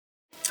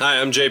Hi,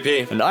 I'm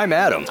JP. And I'm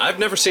Adam. I've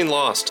never seen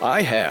Lost.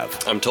 I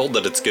have. I'm told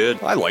that it's good.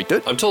 I liked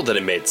it. I'm told that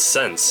it made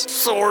sense.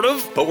 Sort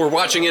of. But we're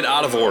watching it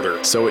out of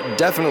order. So it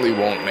definitely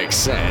won't make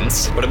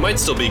sense. But it might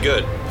still be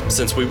good.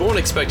 Since we won't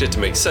expect it to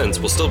make sense,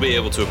 we'll still be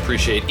able to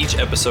appreciate each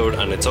episode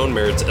on its own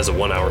merits as a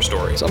 1-hour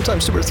story.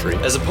 Sometimes 2 or 3.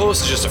 As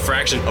opposed to just a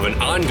fraction of an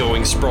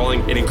ongoing,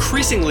 sprawling, and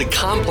increasingly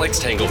complex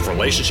tangle of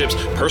relationships,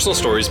 personal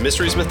stories,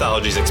 mysteries,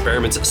 mythologies,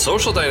 experiments,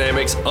 social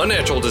dynamics,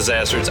 unnatural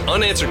disasters,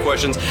 unanswered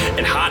questions,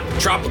 and hot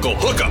tropical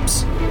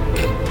hookups.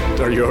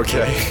 Are you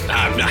okay?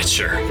 I'm not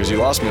sure. Because you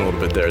lost me a little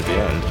bit there at the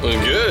end.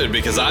 Well, good,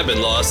 because I've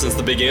been lost since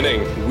the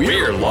beginning.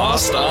 We're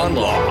lost on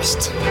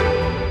Lost.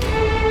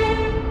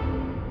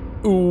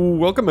 Ooh,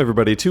 welcome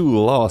everybody to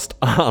Lost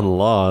on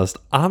Lost.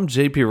 I'm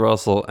JP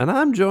Russell, and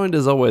I'm joined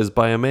as always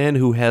by a man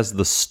who has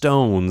the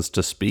stones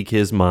to speak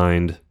his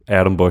mind,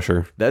 Adam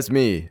Busher. That's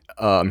me.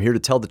 I'm here to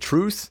tell the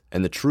truth,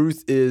 and the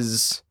truth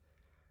is,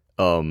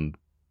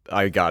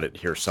 I got it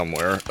here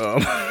somewhere.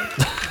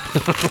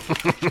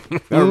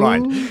 Never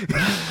mind.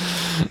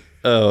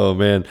 Oh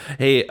man.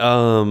 Hey,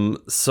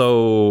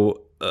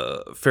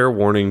 fair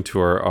warning to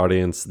our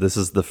audience, this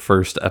is the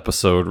first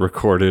episode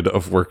recorded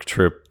of Work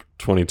Trip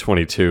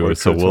 2022,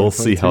 so we'll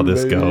see how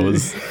this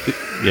goes.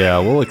 Yeah,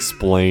 we'll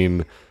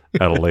explain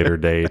at a later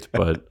date,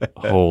 but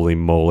holy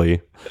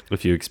moly.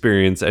 If you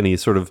experience any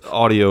sort of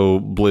audio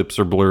blips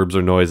or blurbs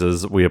or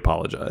noises, we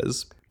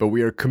apologize. But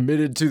we are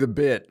committed to the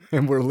bit,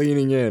 and we're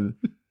leaning in.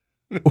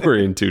 We're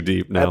in too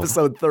deep now.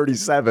 Episode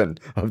 37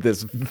 of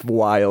this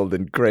wild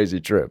and crazy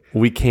trip.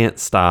 We can't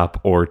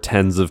stop, or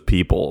tens of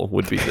people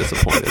would be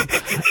disappointed.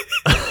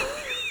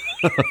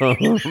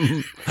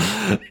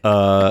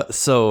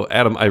 So,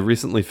 Adam, I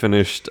recently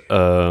finished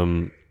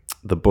the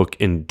book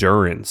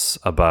Endurance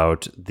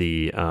about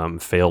the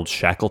failed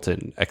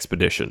Shackleton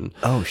expedition.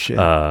 Oh, shit.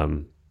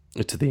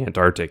 To the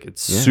Antarctic.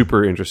 It's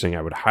super interesting.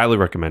 I would highly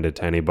recommend it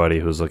to anybody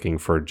who's looking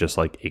for just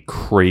like a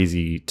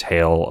crazy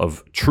tale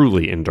of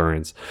truly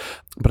endurance.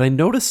 But I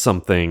noticed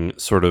something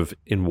sort of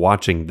in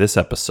watching this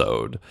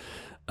episode.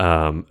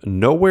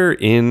 Nowhere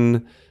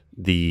in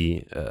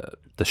the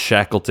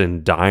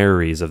Shackleton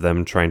diaries of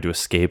them trying to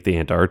escape the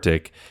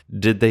Antarctic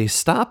did they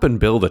stop and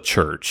build a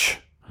church.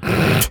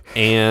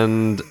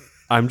 And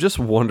I'm just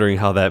wondering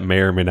how that may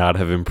or may not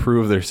have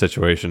improved their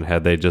situation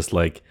had they just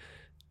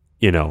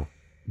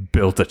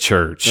built a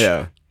church.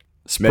 Yeah.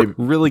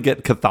 Really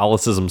get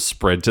Catholicism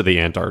spread to the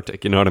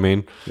Antarctic. You know what I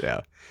mean?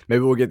 Yeah.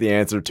 Maybe we'll get the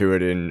answer to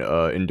it in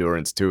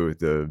Endurance 2,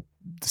 the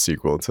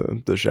sequel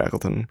to the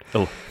Shackleton.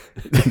 Oh,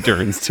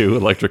 Endurance 2,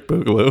 Electric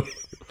Boogaloo.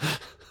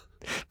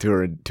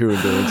 Two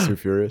Endurance, Too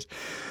Furious.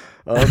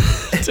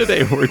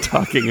 Today we're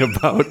talking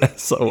about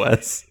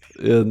SOS.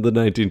 In the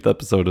 19th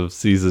episode of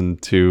Season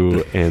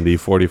 2 and the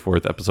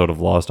 44th episode of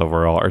Lost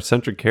overall, our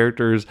centric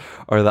characters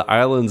are the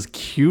island's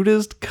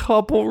cutest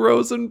couple,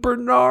 Rose and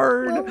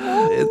Bernard.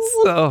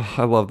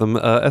 I love them.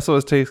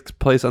 SOS takes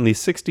place on the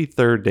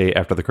 63rd day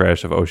after the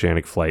crash of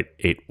Oceanic Flight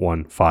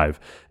 815.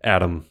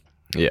 Adam.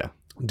 Yeah.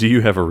 Do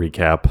you have a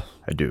recap?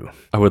 I do.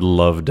 I would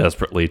love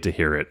desperately to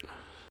hear it.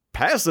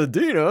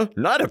 Pasadena?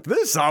 Not at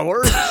this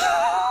hour.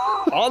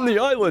 On the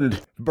island,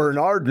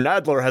 Bernard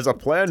Nadler has a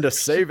plan to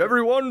save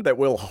everyone that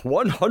will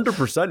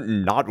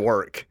 100% not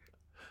work.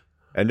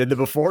 And in the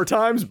before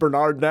times,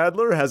 Bernard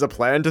Nadler has a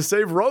plan to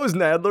save Rose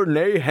Nadler,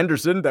 née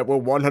Henderson, that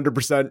will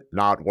 100%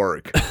 not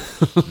work.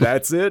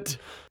 That's it.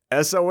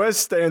 SOS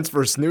stands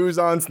for Snooze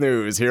on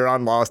Snooze here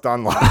on Lost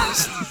on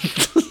Lost.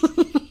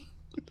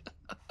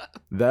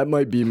 That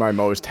might be my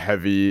most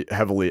heavily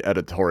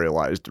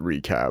editorialized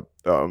recap.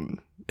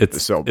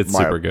 It's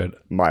super good.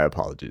 My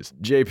apologies.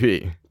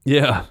 JP.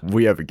 Yeah.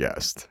 We have a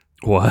guest.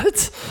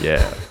 What?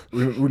 Yeah.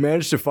 we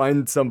managed to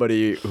find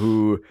somebody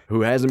who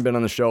hasn't been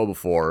on the show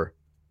before.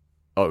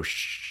 Oh,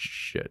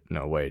 shit.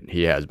 No, wait.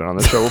 He has been on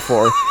the show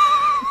before.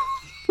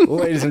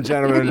 Ladies and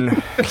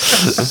gentlemen,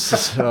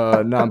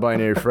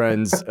 non-binary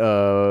friends,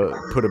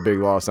 put a big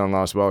Lost on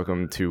Lost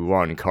welcome to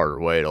one Carter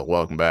Wadle.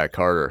 Welcome back,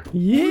 Carter.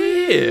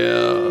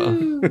 Yeah.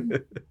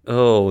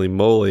 Holy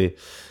moly.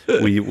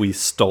 We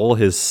stole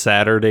his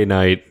Saturday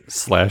night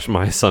 /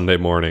 my Sunday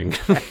morning.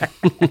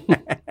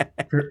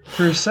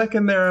 For a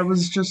second there, I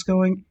was just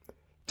going,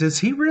 does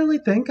he really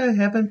think I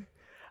haven't?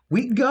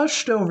 We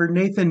gushed over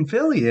Nathan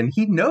Fillion.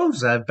 He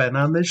knows I've been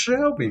on this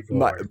show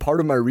before. Part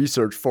of my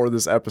research for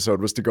this episode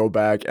was to go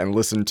back and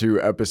listen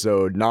to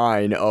episode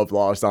 9 of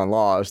Lost on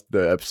Lost,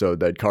 the episode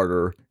that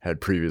Carter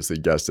had previously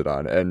guested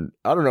on. And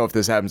I don't know if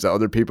this happens to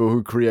other people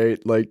who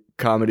create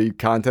comedy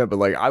content, but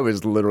I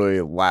was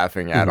literally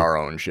laughing at our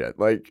own shit.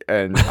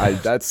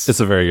 That's it's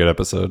a very good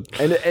episode.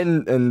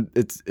 And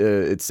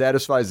it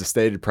satisfies the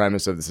stated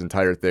premise of this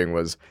entire thing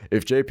was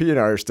if JP and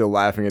I are still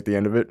laughing at the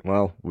end of it,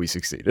 well, we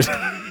succeeded.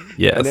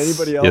 Yes. And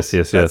anybody else,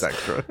 yes. That's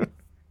extra.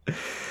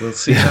 We'll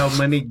see how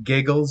many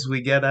giggles we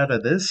get out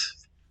of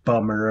this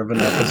bummer of an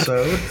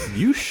episode.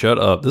 You shut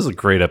up. This is a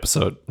great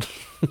episode.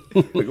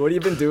 What have you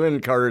been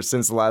doing, Carter,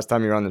 since the last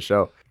time you were on the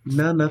show?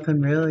 No,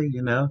 nothing really,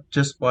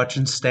 just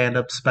watching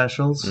stand-up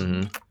specials.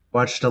 Mm-hmm.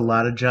 Watched a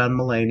lot of John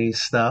Mulaney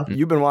stuff.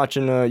 You've been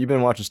watching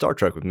Star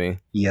Trek with me.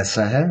 Yes,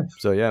 I have.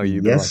 So yeah,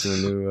 you've been Yes.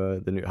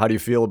 watching the new. How do you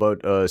feel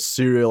about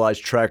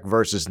serialized Trek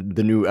versus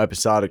the new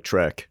episodic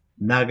Trek?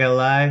 Not gonna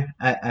lie,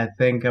 I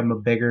think I'm a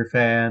bigger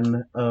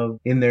fan of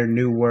In Their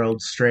New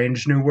Worlds,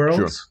 Strange New Worlds.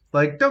 Sure.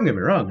 Like, don't get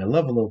me wrong, I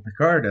love a little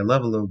Picard, I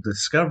love a little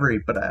Discovery,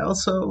 but I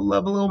also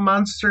love a little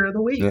Monster of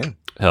the Week. Yeah.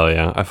 Hell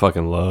yeah. I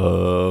fucking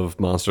love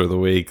Monster of the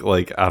Week.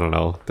 Like, I don't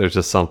know. There's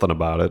just something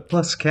about it.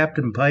 Plus,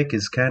 Captain Pike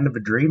is kind of a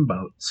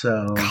dreamboat,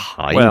 so...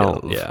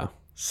 Yeah.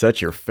 Set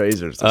your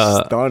phasers.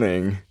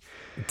 Stunning.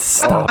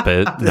 Stop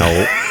it.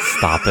 No,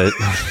 stop it.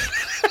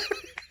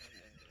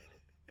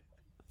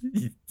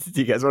 Do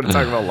you guys want to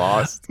talk about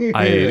Lost?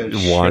 I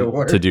want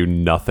Sure. to do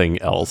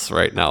nothing else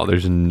right now.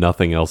 There's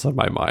nothing else on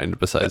my mind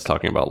besides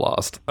talking about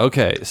Lost.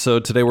 Okay, so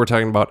today we're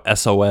talking about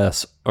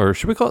SOS, or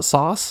should we call it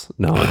Sauce?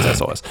 No, it's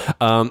SOS.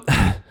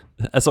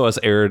 SOS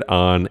aired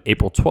on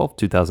April 12th,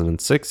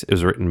 2006. It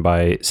was written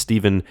by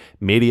Stephen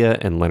Media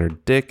and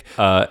Leonard Dick,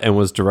 and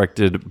was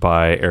directed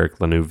by Eric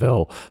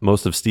Laneuville.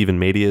 Most of Stephen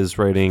Media's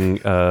writing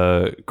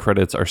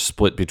credits are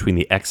split between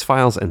the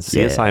X-Files and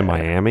CSI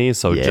Miami,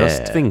 so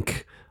just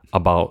think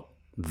about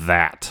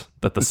that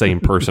the same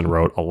person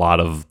wrote a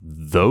lot of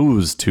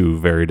those two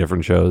very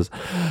different shows.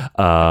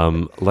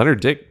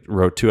 Leonard Dick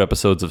wrote 2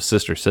 episodes of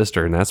Sister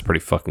Sister, and that's pretty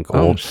fucking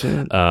cool. Oh,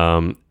 shit. And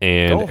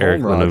Go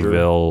Eric home, Roger.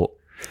 Laneuville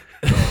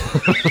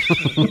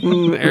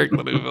Eric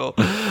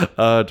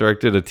Laneuville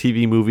directed a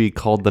TV movie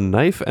called The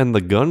Knife and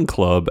the Gun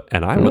Club,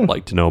 and I would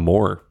like to know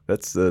more.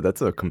 That's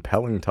a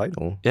compelling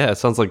title. Yeah, it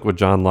sounds like what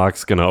John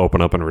Locke's going to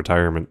open up in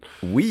retirement.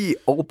 We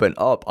open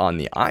up on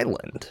the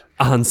island.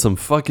 On some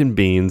fucking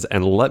beans,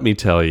 and let me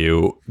tell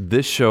you,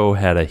 this show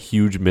had a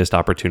huge missed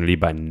opportunity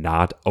by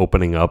not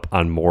opening up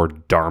on more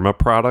Dharma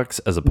products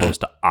as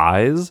opposed to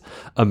eyes.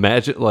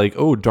 Imagine, like,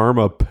 oh,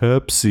 Dharma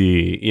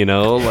Pepsi, you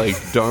know,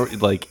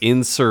 like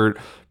insert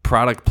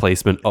product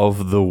placement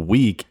of the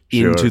week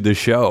into the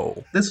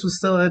show. This was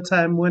still a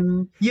time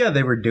when,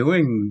 they were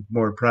doing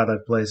more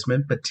product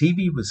placement, but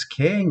TV was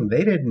king.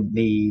 They didn't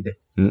need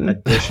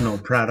additional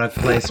product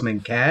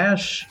placement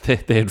cash. They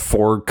had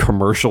 4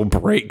 commercial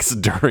breaks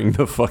during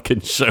the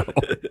fucking show.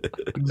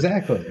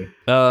 Exactly.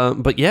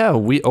 But yeah,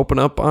 we open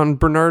up on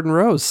Bernard and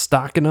Rose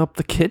stocking up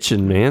the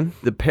kitchen, man.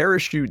 The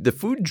parachute, the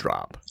food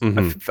drop.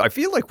 I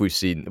feel like we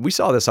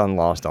saw this on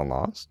Lost.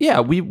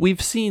 Yeah,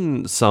 we've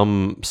seen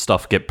some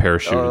stuff get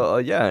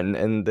parachuted. Yeah,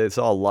 and they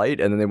saw a light,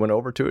 and then they went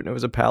over to it, and it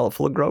was a pallet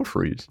full of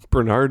groceries.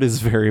 Bernard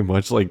is very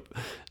much like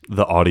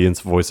the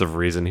audience voice of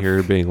reason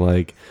here, being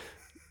like,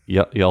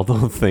 y'all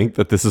don't think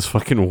that this is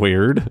fucking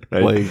weird?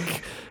 Right.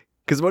 Like,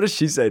 because what does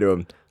she say to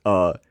him?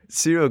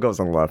 Cereal goes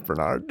on the left,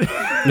 Bernard.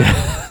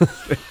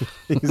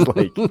 He's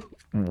like,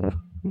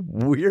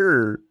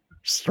 we're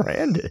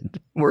stranded.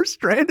 We're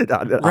stranded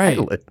on an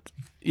island.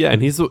 yeah,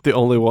 and he's the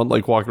only one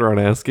like walking around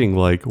asking,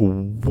 like,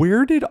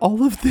 where did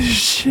all of this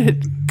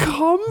shit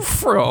come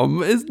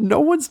from? No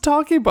one's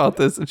talking about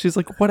this. And she's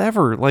like,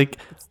 whatever, like,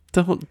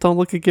 don't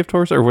look at gift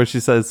horse, or when she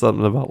says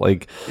something about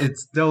like,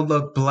 It's don't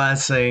look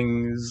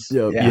blessings.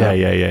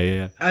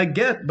 yeah. I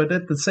get, but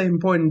at the same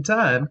point in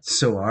time,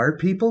 so are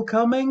people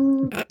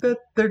coming that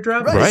they're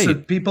dropping? Right. So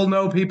people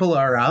know people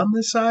are on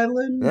this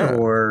island? Yeah.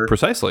 Or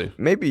Precisely.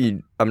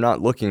 Maybe I'm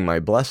not looking my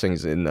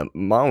blessings in the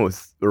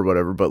mouth or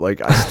whatever, but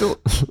like I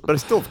still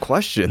have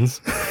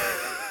questions.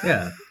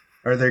 yeah.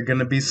 Are there going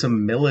to be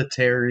some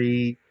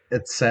military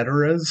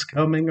etceteras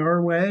coming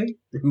our way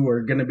who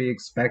are going to be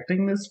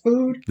expecting this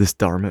food? This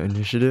Dharma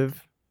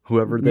initiative,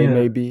 whoever they Yeah.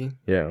 may be.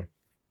 Yeah.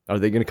 Are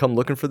they going to come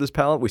looking for this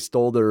pallet? We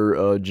stole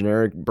their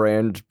generic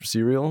brand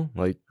cereal.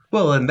 Like,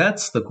 Well, and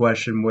that's the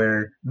question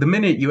where the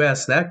minute you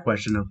ask that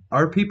question of,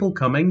 are people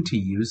coming to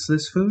use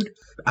this food?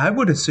 I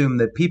would assume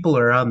that people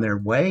are on their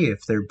way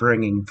if they're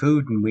bringing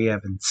food and we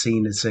haven't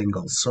seen a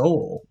single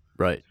soul.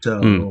 right. So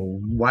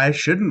why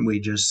shouldn't we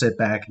just sit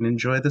back and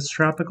enjoy this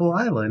tropical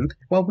island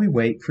while we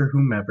wait for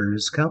whomever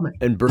is coming?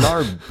 And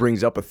Bernard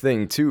brings up a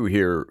thing too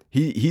here.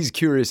 He's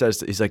curious as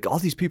to, he's like, all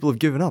these people have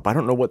given up. I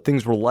don't know what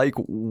things were like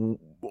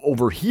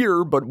over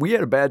here, but we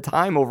had a bad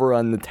time over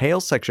on the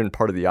tail section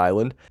part of the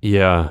island.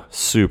 Yeah,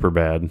 super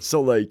bad.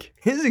 So like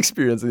his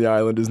experience on the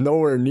island is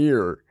nowhere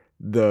near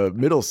the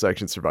middle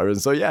section survivors.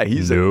 And so yeah,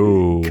 he's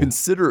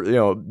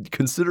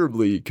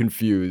considerably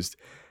confused.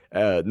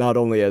 Not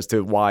only as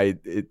to why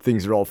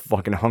things are all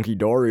fucking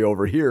hunky-dory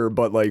over here,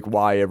 but like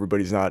why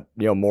everybody's not,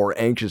 more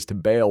anxious to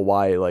bail.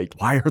 Why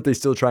aren't they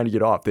still trying to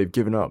get off? They've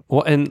given up.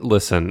 Well, and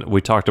listen, we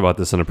talked about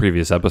this in a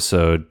previous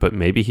episode, but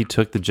maybe he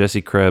took the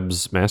Jesse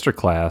Krebs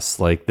masterclass,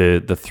 like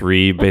the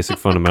 3 basic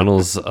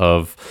fundamentals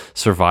of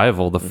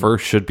survival. The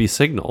first should be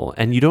signal,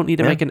 and you don't need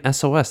to make an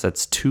SOS.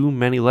 That's too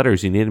many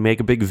letters. You need to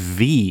make a big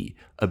V.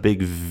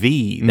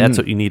 That's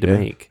what you need to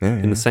make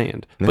in the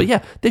sand. But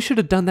yeah, they should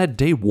have done that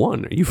day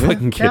 1. Are you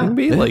fucking kidding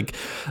me? Like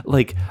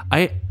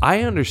I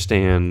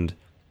understand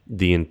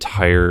the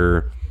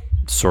entire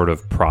sort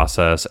of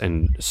process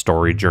and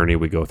story journey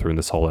we go through in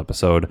this whole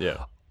episode.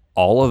 Yeah.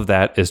 All of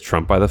that is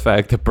trumped by the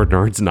fact that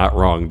Bernard's not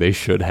wrong. They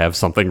should have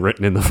something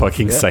written in the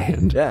fucking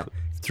sand. Yeah.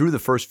 through the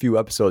first few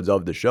episodes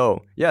of the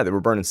show, yeah, they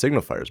were burning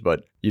signal fires,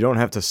 but you don't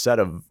have to set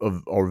a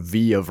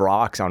V of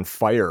rocks on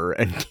fire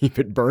and keep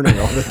it burning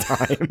all the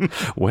time.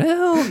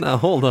 Well, now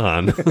hold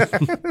on.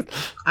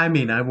 I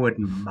mean, I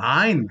wouldn't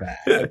mind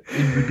that.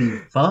 It would be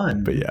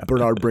fun. But yeah,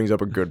 Bernard brings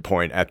up a good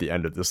point at the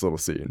end of this little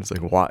scene. It's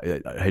like, why?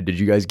 Hey, did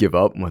you guys give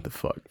up? What the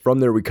fuck? From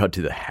there, we cut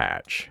to the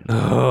hatch.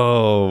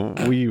 Oh,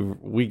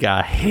 we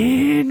got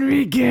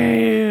Henry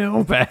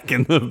Gale back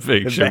in the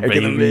picture, Back baby.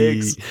 in the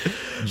mix.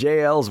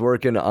 JL's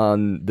working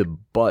on the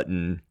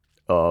button,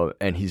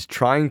 and he's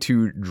trying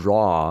to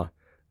draw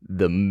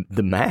the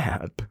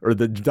map or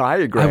the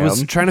diagram. I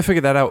was trying to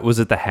figure that out. Was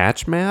it the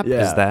hatch map?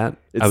 Yeah. Is that?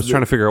 I was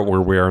trying to figure out where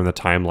we are in the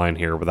timeline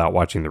here without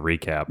watching the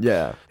recap.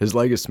 Yeah, his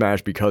leg is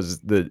smashed because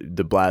the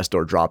blast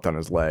door dropped on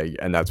his leg,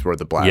 and that's where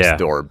the blast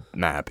door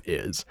map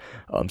is.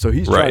 So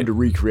he's trying to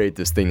recreate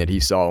this thing that he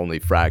saw only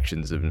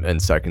fractions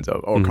and seconds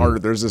of. Oh, Carter,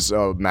 there's this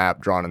map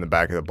drawn in the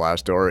back of the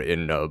blast door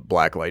in a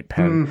blacklight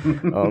pen.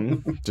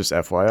 Just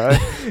FYI.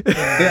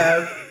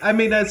 Yeah, I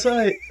mean, I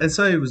saw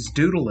he was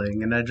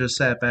doodling, and I just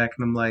sat back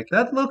and I'm like,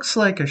 that looks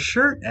like a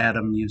shirt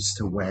Adam used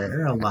to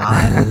wear a lot.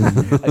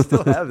 I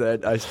still have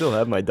that. I still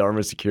have my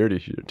Dharma Security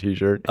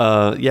t-shirt.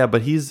 Yeah,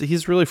 but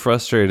he's really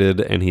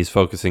frustrated, and he's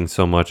focusing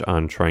so much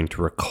on trying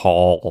to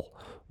recall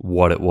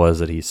what it was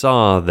that he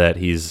saw that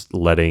he's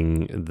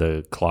letting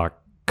the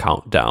clock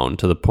count down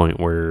to the point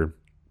where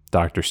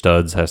Dr.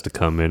 Studs has to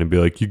come in and be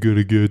like, you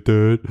gotta get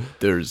that.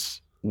 There's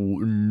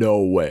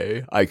no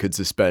way I could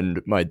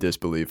suspend my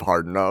disbelief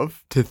hard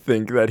enough to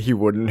think that he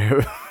wouldn't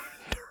have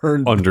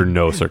turned. Under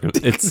no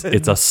circumstances.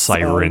 It's a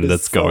siren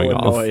that's going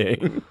off.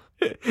 Annoying.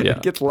 Yeah.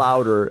 It gets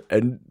louder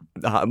and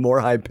more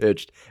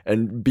high-pitched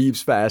and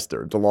beeps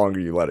faster the longer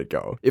you let it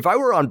go. If I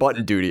were on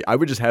button duty, I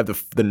would just have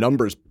the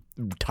numbers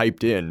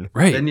typed in.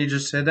 Right. Then you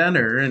just hit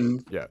enter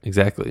and... Yeah.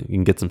 Exactly. You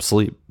can get some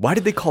sleep. Why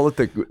did they call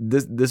it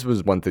this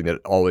was one thing that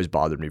always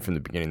bothered me from the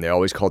beginning. They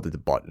always called it the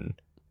button.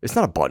 It's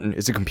not a button,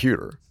 it's a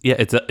computer. Yeah,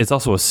 it's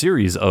also a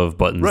series of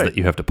buttons that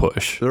you have to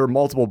push. There are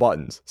multiple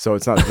buttons, so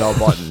it's not the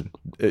button.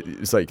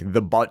 It's like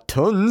the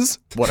buttons,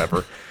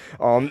 whatever.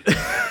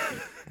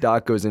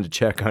 Doc goes in to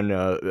check on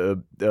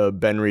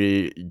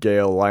Benry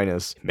Gale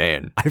Linus.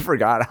 Man, I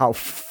forgot how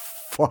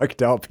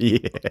fucked up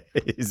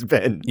he's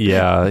been.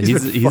 Yeah,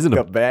 he's in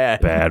a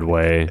bad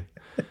way.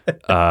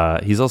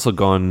 He's also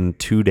gone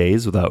 2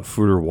 days without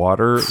food or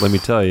water. Let me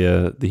tell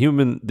you, the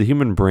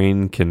human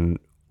brain can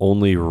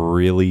only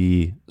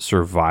really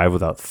survive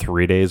without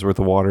 3 days worth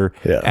of water.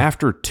 Yeah.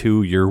 After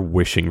 2, you're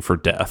wishing for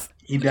death.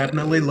 He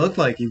definitely looked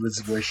like he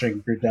was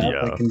wishing for death,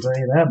 Yeah. I can tell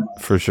you that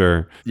much. For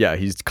sure. Yeah,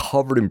 he's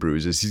covered in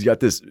bruises. He's got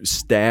this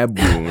stab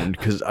wound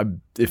because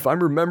if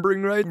I'm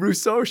remembering right,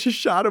 Rousseau, she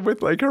shot him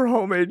with like her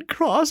homemade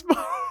crossbow.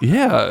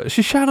 Yeah,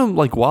 she shot him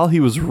like while he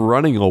was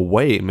running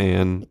away,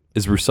 man.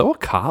 Is Rousseau a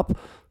cop?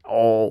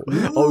 Oh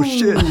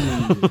shit.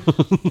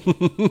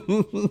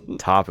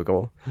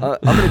 Topical. I'm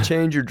going to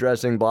change your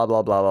dressing, blah,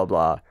 blah, blah, blah,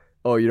 blah.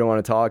 Oh, you don't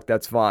want to talk?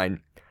 That's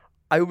fine.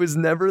 I was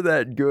never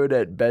that good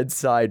at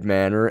bedside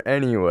manner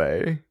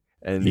anyway.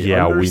 And the we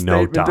know,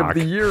 Understatement Doc. of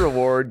the Year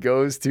award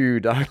goes to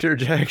Dr.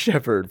 Jack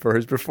Shepard for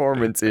his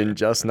performance in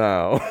Just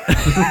Now.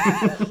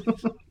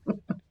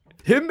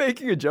 Him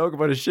making a joke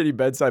about a shitty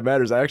bedside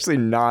manner is actually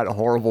not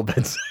horrible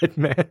bedside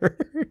manner.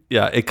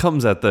 Yeah, it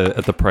comes at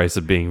the price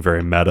of being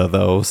very meta,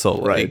 though.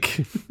 So, Right.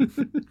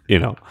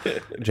 like,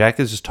 Jack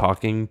is just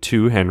talking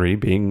to Henry,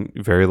 being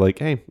very like,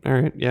 hey, all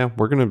right, yeah,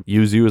 we're going to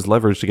use you as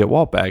leverage to get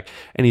Walt back.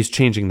 And he's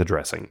changing the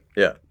dressing.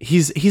 Yeah.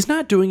 He's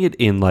not doing it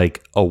in,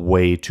 like, a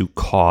way to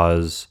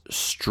cause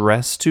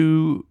stress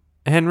to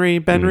Henry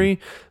Benry,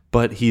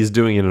 but he's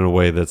doing it in a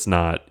way that's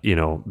not,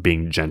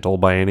 being gentle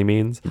by any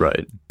means.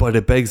 Right. But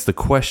it begs the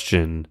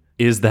question,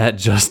 is that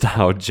just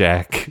how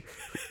Jack...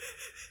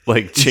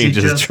 like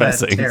changes is he just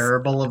dressings. that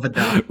terrible of a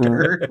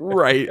doctor?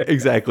 Right,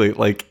 exactly.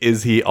 Like,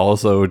 is he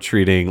also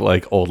treating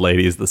like old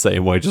ladies the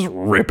same way, just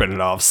ripping it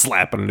off,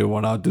 slapping a new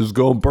one out, just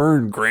go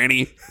burn,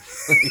 granny?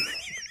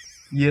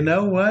 You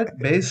know what?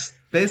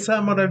 Based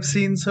on what I've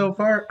seen so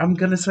far, I'm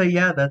gonna say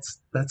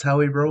that's how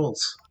he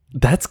rolls.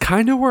 That's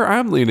kind of where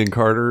I'm leaning,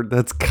 Carter.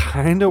 That's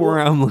kind of where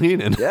I'm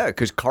leaning. Yeah,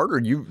 because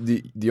Carter,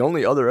 the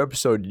only other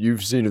episode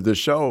you've seen of the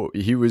show,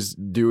 he was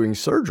doing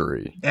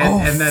surgery.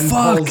 And then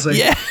pulls a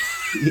yeah.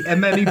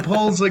 and then he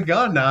pulls a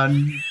gun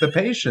on the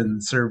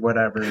patients or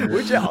whatever.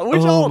 Which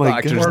all my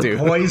doctors God. do.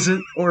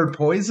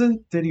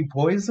 Poison. Did he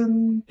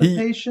poison the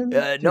patient?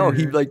 No, Or-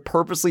 he like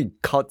purposely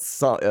cuts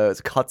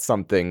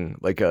something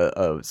like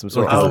some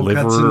sort Like of a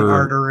liver cuts an or-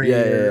 artery. Yeah.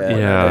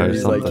 Yeah, And or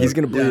he's like, something. he's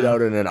gonna bleed Yeah.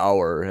 out in an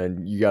hour,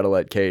 and you gotta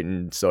let Kate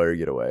and Sawyer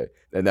get away,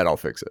 and then I'll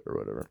fix it or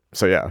whatever.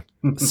 So yeah,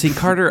 See,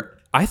 Carter,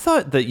 I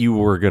thought that you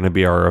were going to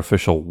be our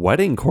official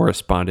wedding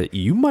correspondent.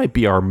 You might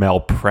be our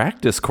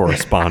malpractice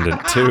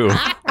correspondent, too.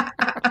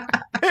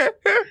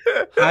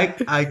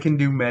 I can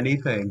do many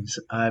things.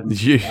 I'm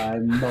Yeah.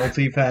 I'm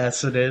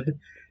multifaceted.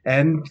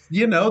 And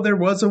there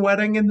was a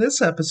wedding in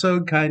this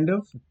episode, kind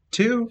of,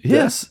 too.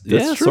 Yes,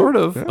 that's yeah, true. sort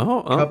of. Yeah.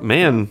 Oh,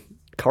 man.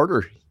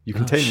 Carter, You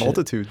contain shit.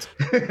 multitudes.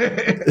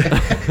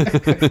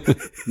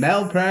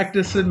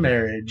 Malpractice in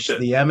marriage.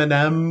 The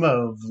Eminem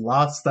of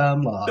Lost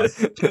on Lost.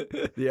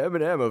 The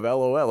Eminem of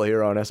LOL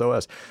here on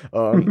SOS.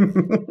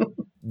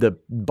 The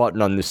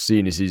button on this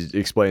scene is he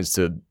explains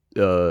to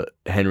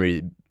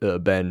Henry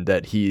Ben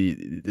that he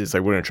is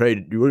like, we're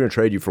gonna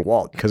trade you for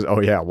Walt because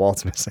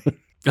Walt's missing.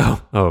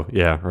 Oh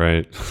yeah,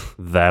 right.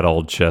 That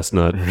old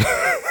chestnut.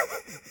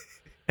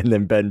 And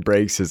then Ben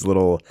breaks his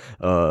little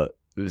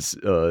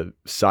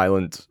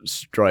silent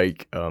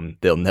strike.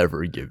 They'll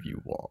never give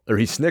you Walt. Or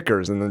he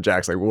snickers, and then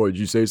Jack's like, "Whoa, did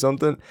you say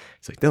something?"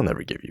 He's like, "They'll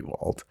never give you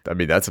Walt." I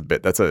mean, that's a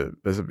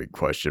big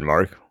question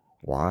mark.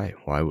 Why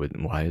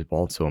is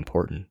Walt so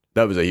important?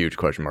 That was a huge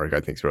question mark,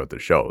 I think, throughout the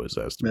show, is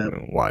as to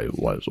why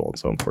is Walt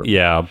so important?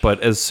 Yeah, but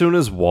as soon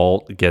as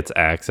Walt gets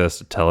access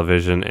to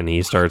television and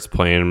he starts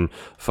playing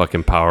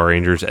fucking Power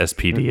Rangers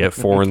SPD at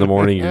 4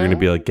 a.m, you're gonna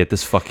be like, get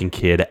this fucking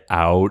kid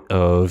out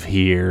of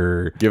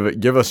here.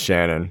 Give us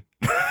Shannon.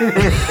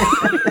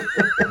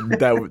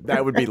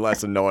 That would be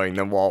less annoying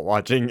than Walt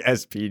watching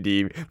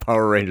SPD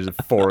Power Rangers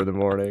at 4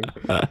 a.m.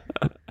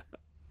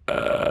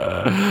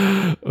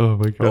 Oh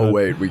my god. Oh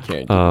wait, we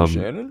can't give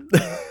you Shannon.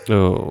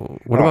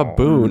 What about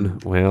Boone?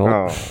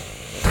 Well,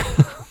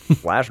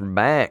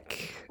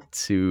 flashback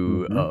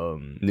to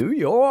New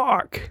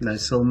York.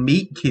 Nice little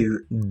meet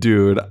cute.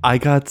 dude, I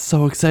got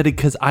so excited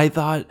because I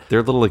thought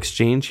their little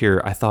exchange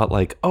here, I thought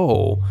like,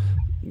 oh,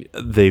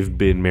 they've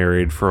been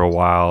married for a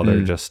while,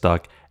 they're just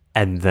stuck.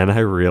 And then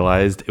I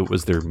realized it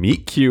was their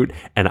meet cute,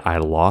 and I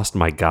lost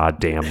my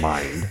goddamn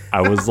mind.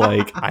 I was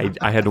like, I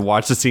had to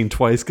watch the scene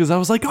twice because I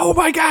was like, oh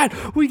my god,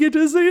 we get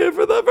to see it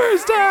for the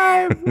first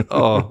time.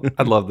 Oh,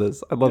 I love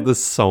this. I love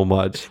this so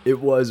much.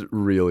 It was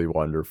really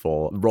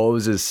wonderful.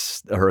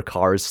 Rose her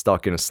car is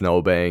stuck in a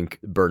snowbank.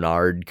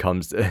 Bernard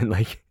comes and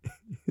like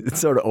it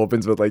sort of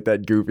opens with like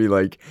that goofy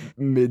like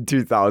mid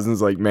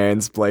 2000s like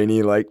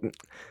mansplaining like,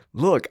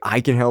 look,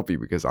 I can help you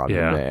because I'm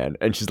your man.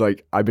 And she's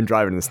like, I've been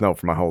driving in the snow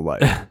for my whole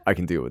life. I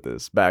can deal with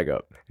this. Back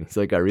up. And he's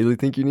like, I really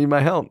think you need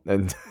my help.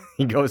 And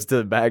he goes to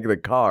the back of the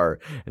car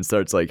and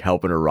starts like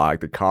helping her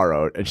rock the car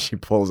out. And she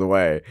pulls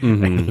away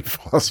and he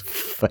falls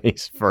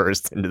face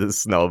first into the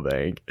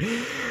snowbank.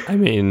 I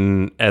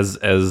mean, as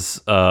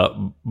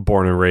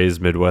born and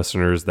raised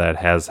Midwesterners, that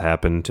has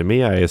happened to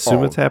me. I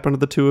assume it's happened to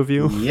the two of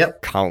you.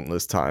 Yep.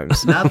 Countless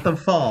times. Not the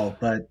fall,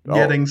 but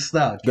getting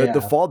stuck.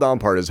 The fall down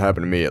part has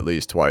happened to me at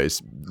least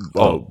twice.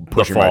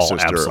 Pushing fall, my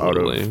sister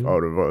absolutely.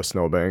 out of a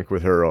snowbank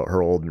with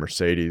her old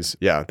Mercedes.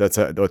 Yeah, that's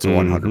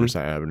 100%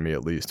 happened to me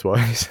at least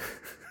twice.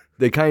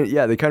 They kind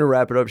of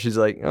wrap it up. She's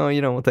like, oh,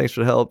 well, thanks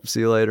for the help. See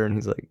you later. And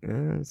he's like,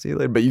 see you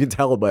later. But you can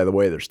tell by the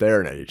way they're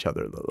staring at each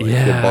other. Like,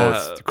 they're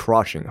both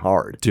crushing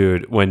hard.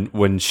 Dude,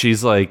 when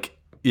she's like,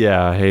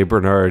 yeah, hey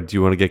Bernard, do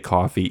you want to get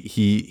coffee?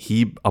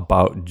 He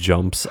about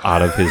jumps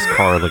out of his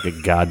car like a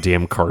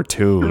goddamn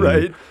cartoon.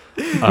 Right.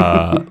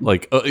 The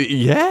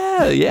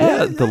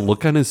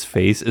look on his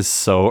face is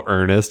so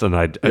earnest, and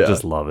I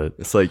just love it.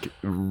 It's like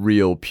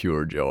real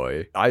pure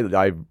joy. I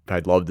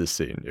love this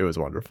scene. It was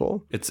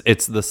wonderful.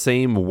 It's the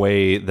same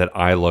way that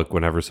I look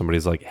whenever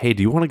somebody's like, hey,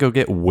 do you want to go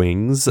get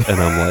wings?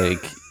 And I'm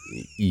like,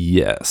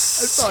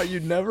 yes. I thought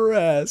you'd never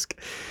ask.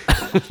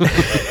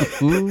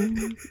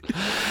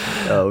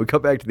 We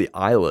come back to the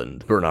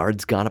island.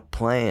 Bernard's got a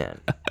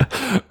plan.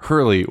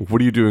 Hurley, what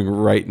are you doing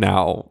right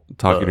now?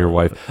 Talking to your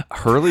wife.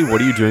 Hurley,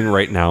 what are you doing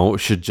right now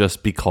should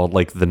just be called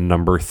like the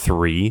number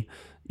 3.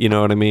 You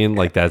know what I mean?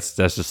 Like that's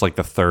just like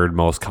the third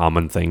most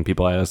common thing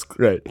people ask.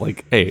 Right.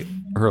 Like, hey,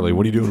 Hurley,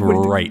 what are you doing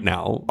right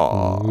now?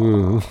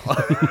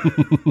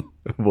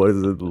 What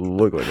does it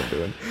look like I'm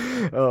doing?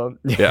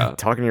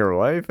 Talking to your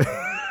wife?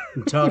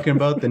 I'm talking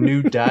about the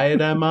new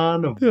diet I'm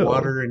on of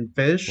water and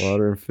fish.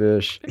 Water and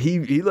fish.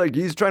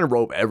 He's trying to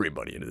rope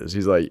everybody into this.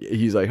 He's like,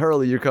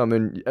 Hurley, you're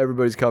coming.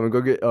 Everybody's coming.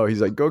 Go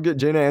get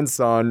Jenna and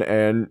Son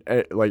and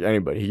like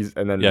anybody. He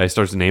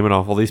starts naming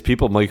off all these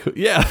people. I'm like,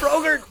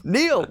 Frogurt,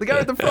 Neil, the guy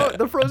at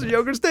the frozen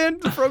yogurt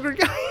stand, the Frogurt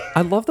guy.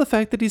 I love the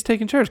fact that he's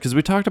taking charge because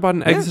we talked about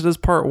in Exodus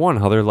Part 1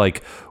 how they're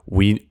like,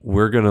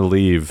 we're gonna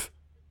leave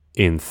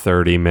in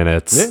 30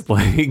 minutes. He's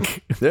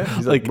like,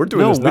 we're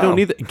doing this now. We don't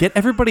need that. Get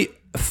everybody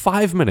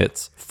 5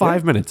 minutes.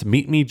 5 minutes.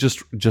 Meet me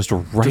just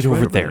right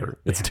over there.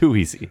 It's too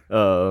easy.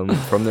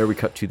 From there we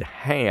cut to the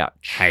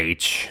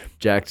hatch.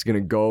 Jack's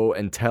gonna go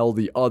and tell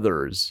the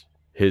others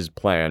his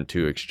plan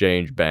to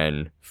exchange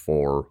Ben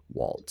for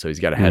Walt. So he's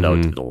got to head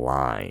out to the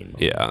line.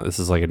 Yeah, this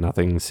is like a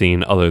nothing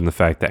scene other than the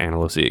fact that Ana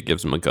Lucia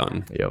gives him a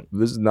gun. Yep.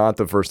 This is not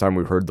the first time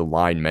we've heard the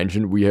line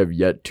mentioned. We have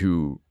yet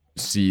to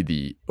see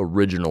the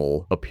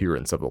original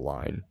appearance of the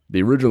line.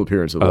 The original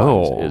appearance of the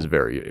line is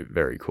very,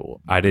 very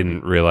cool. I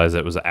didn't realize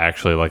it was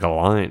actually like a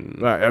line.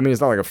 I mean,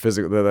 it's not like a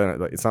physical,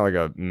 it's not like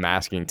a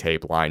masking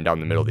tape line down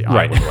the middle of the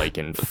island like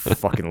in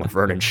fucking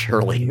Laverne and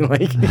Shirley.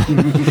 Like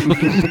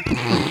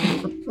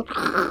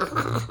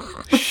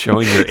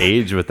showing your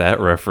age with that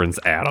reference,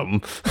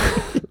 Adam.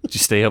 Did you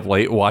stay up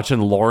late watching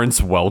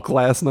Lawrence Welk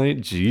last night?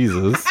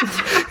 Jesus.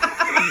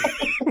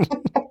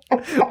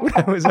 When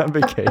I was on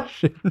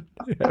vacation,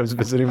 I was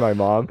visiting my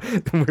mom,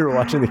 and we were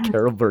watching the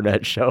Carol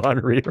Burnett show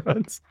on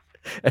reruns.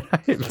 And I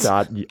am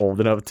not old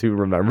enough to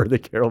remember the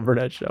Carol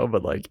Burnett show,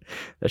 but like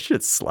that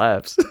shit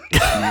slaps. It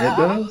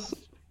does.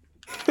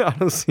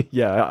 Honestly,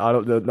 yeah, I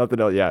don't.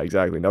 Nothing else. Yeah,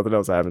 exactly. Nothing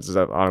else happens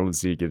except Arnold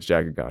C gives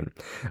Jack a gun.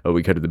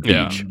 We cut to the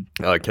beach.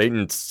 Kate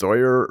and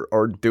Sawyer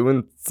are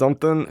doing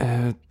something.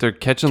 They're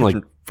catching like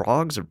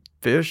frogs or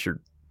fish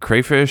or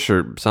crayfish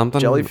or something.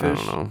 Jellyfish.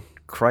 I don't know.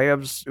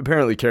 Crabs.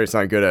 Apparently, Carrie's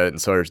not good at it,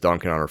 and Sawyer's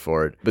dunking on her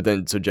for it. But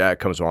then, so Jack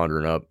comes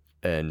wandering up,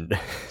 and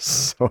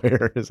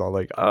Sawyer is all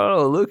like,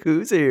 "Oh, look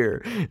who's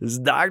here! It's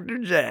Dr.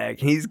 Jack.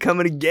 He's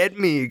coming to get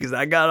me because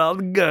I got all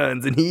the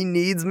guns, and he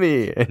needs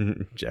me."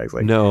 And Jack's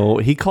like, No,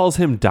 he calls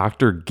him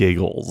Dr.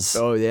 Giggles.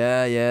 "Oh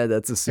yeah,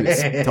 that's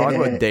a talk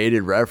about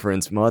dated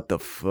reference. What the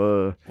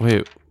fuck?"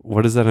 Wait,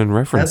 what is that in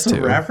reference That's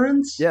to? a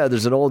reference? Yeah,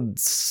 there's an old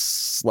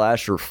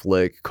slasher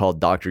flick called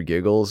Dr.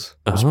 Giggles.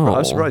 I'm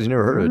Oh. surprised you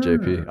never heard of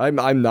it, JP.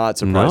 I'm not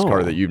surprised, No.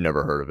 Carter, that you've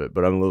never heard of it,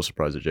 but I'm a little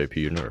surprised that JP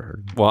you've never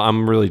heard of it. Well,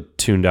 I'm really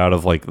tuned out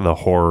of like the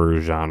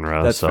horror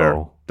genre. That's so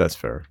fair. That's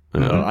fair.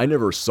 Yeah. I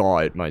never saw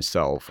it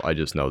myself. I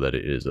just know that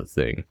it is a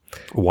thing.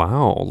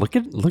 Wow, look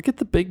at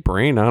the big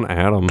brain on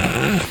Adam.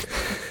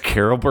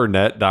 Carol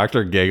Burnett,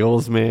 Dr.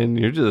 Giggles, man.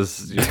 You're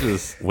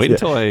just wait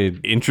until I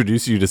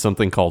introduce you to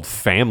something called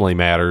Family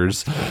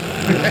Matters.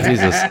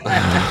 Jesus.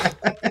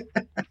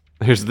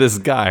 There's this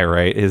guy,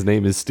 right? His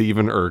name is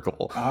Stephen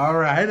Urkel. All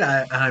right,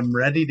 I'm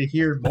ready to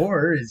hear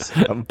more.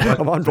 I'm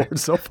on board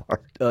so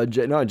far.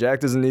 No, Jack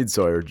doesn't need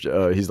Sawyer.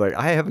 He's like,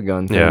 I have a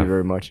gun. Thank Yeah. you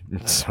very much.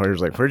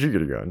 Sawyer's like, where'd you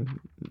get a gun?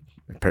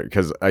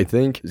 Because I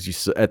think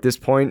at this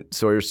point,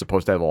 Sawyer's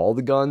supposed to have all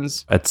the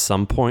guns. At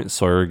some point,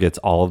 Sawyer gets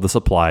all of the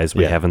supplies.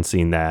 We Yeah. haven't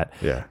seen that.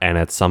 Yeah. And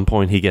at some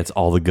point, he gets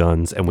all the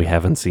guns, and we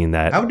haven't seen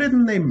that. How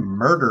didn't they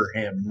murder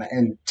him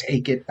and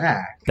take it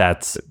back?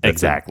 That's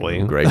exactly.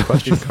 a great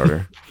question,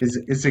 Carter. Is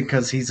it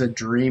because he's a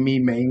dreamy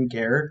main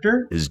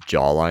character? His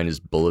jawline is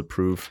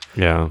bulletproof.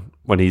 Yeah.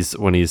 When he's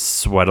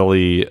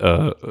sweatily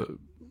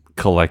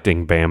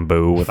collecting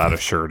bamboo without a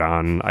shirt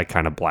on, I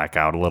kind of black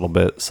out a little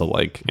bit. So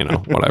like,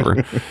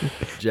 whatever.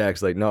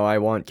 Jack's like, no, I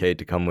want Kate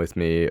to come with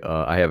me.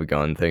 I have a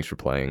gun. Thanks for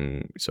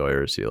playing,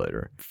 Sawyer. See you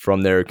later.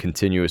 From there,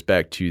 continuous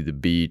back to the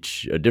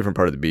beach, a different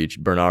part of the beach.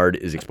 Bernard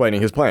is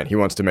explaining his plan. He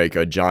wants to make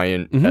a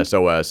giant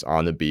SOS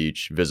on the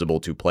beach, visible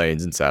to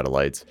planes and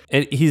satellites.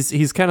 And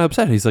he's kind of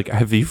upset. He's like,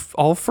 have you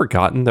all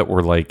forgotten that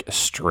we're like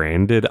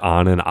stranded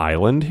on an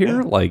island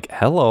here? Like,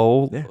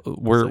 hello,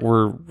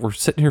 we're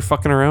sitting here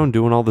fucking around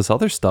doing all this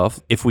other stuff.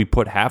 If we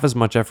put half as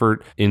much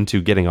effort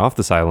into getting off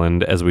this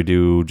island as we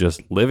do just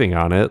living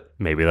on it,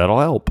 maybe that'll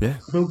help. Yeah.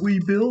 But we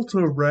built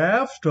a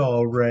raft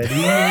already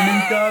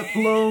and it got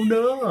blown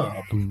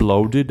up.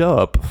 Blowed it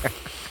up.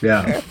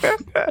 Yeah.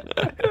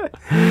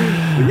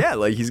 But yeah,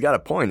 like he's got a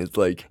point. It's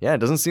like, yeah, it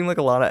doesn't seem like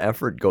a lot of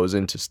effort goes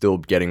into still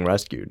getting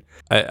rescued.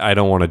 I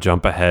don't want to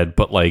jump ahead,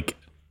 but like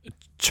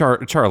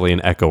Charlie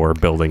and Echo are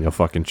building a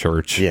fucking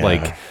church. Yeah.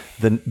 Like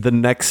the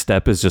next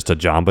step is just a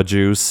Jamba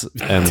Juice,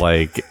 and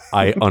like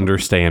I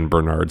understand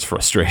Bernard's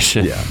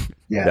frustration.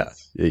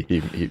 Yes.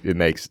 It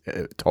makes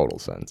total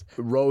sense.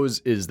 Rose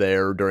is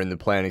there during the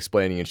plan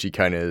explaining, and she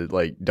kind of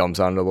like dumps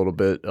on it a little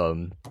bit,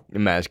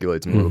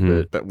 emasculates him a little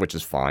bit, but, which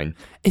is fine.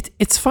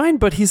 It's fine,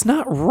 but he's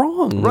not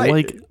wrong. Right.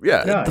 Like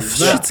Yeah. the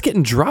shit's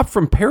getting dropped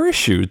from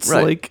parachutes.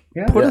 Right. Like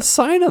Yeah. put a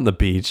sign on the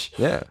beach.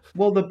 Yeah.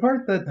 Well, the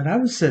part that I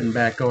was sitting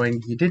back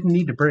going, you didn't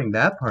need to bring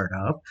that part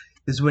up,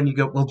 is when you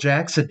go, well,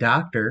 Jack's a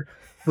doctor.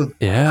 Well,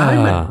 Yeah. I'm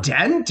a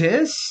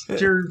dentist.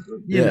 Or,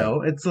 you Yeah.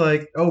 know, it's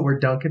like, oh, we're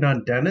dunking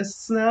on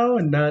dentists now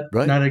and not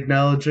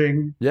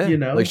acknowledging, Yeah. you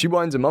know. Like she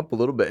winds him up a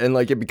little bit, and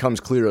like it becomes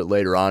clear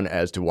later on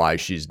as to why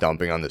she's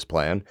dumping on this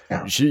plan.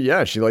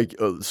 Yeah. She like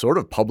sort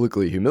of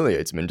publicly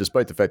humiliates him, and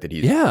despite the fact that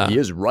he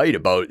is right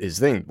about his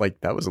thing,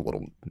 like that was a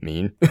little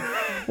mean.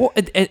 Well,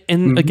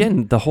 and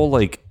again, the whole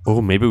like,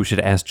 oh, maybe we should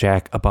ask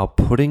Jack about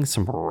putting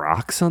some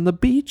rocks on the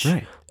beach.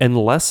 Right.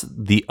 Unless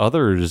the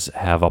others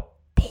have a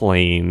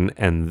plane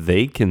and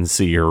they can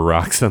see your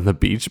rocks on the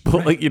beach.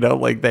 But like,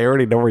 like they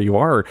already know where you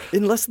are.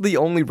 Unless the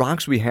only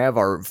rocks we have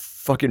are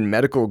fucking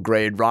medical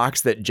grade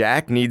rocks that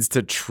Jack needs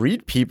to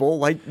treat people,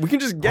 like we can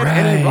just get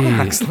any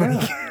rocks.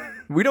 Like,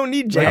 we don't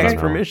need Jack's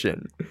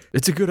permission.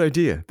 It's a good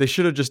idea. They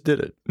should have just did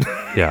it.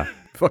 Yeah.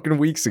 Fucking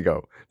weeks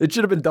ago. It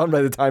should have been done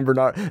by the time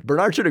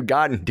Bernard should have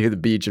gotten to the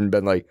beach and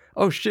been like,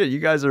 oh shit, you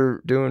guys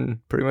are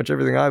doing pretty much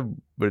everything I would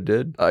have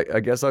did.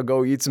 I guess I'll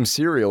go eat some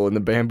cereal in the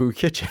bamboo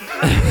kitchen.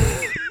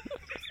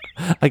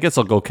 I guess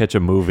I'll go catch a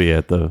movie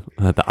at the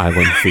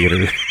Island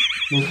Theater.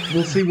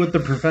 We'll see what the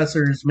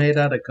professor's made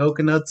out of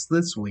coconuts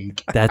this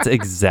week. That's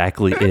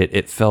exactly it.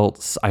 It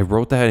felt, I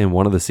wrote that in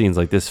one of the scenes,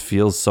 like this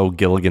feels so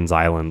Gilligan's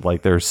Island.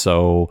 Like they're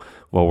so,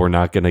 well, we're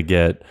not going to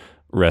get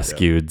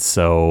rescued.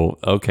 So,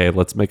 okay,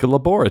 let's make a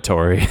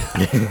laboratory.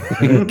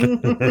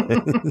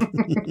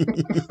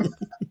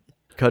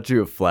 Cut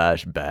to a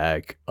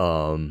flashback.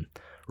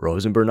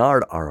 Rose and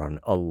Bernard are on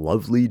a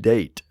lovely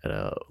date at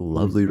a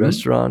lovely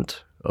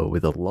restaurant.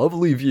 With a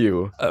lovely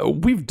view.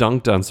 We've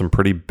dunked on some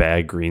pretty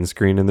bad green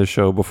screen in the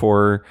show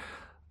before.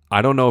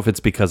 I don't know if it's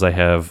because I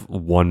have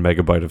 1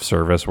 megabyte of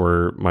service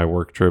where my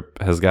work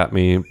trip has got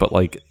me, but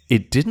like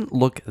it didn't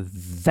look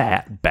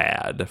that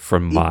bad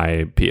from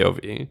my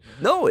POV.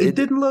 No, It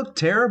didn't look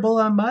terrible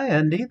on my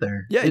end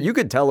either. Yeah, you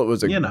could tell it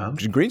was a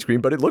green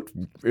screen, but it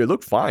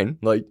looked fine.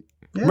 Like,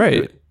 Yeah.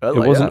 Right. It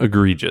wasn't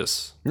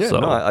egregious. Yeah, so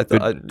no, I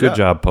thought good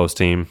job, post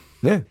team.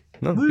 yeah,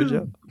 no, good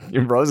job.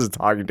 And Rose is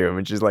talking to him,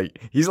 and he's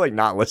like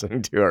not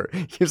listening to her.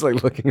 He's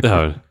like looking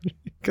Oh,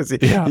 because he's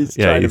trying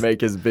to he's-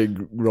 make his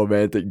big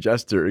romantic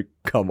gesture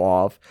come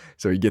off,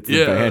 so he gets the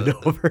Yeah. band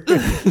over.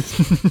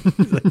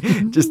 He's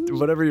like, just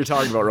whatever you're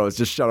talking about, Rose.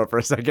 Just shut up for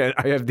a second.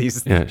 I have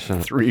these Yeah, shut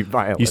up. 3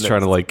 violinists. He's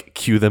trying to like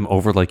cue them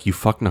over like, you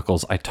fuck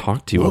knuckles. I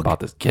talked to you about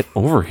this. Get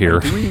over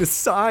here. doing the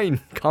sign.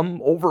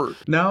 Come over.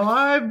 Now,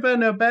 I've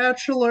been a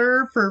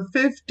bachelor for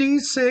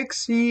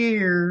 56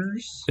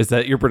 years. Is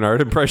that your Bernard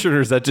impression,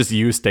 or is that just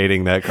you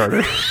stating that,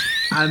 Carter?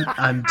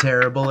 I'm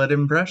terrible at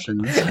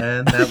impressions,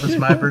 and that was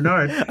my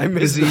Bernard. I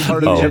missed the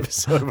part of the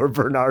episode where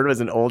Bernard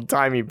was an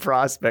old-timey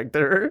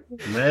prospector.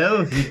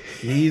 Well,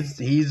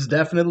 he's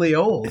definitely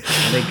old,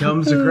 and he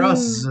comes across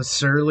as a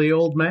surly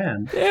old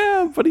man.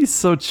 Yeah, but he's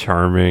so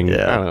charming.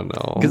 Yeah. I don't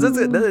know. Because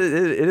it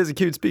is a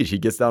cute speech. He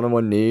gets down on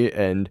one knee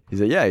and he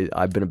said, yeah,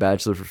 I've been a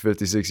bachelor for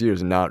 56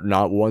 years, and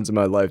not once in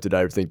my life did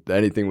I ever think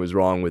anything was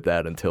wrong with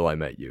that until I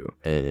met you.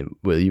 And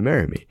will you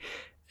marry me?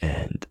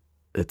 And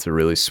it's a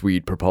really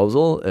sweet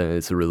proposal, and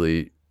it's a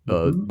really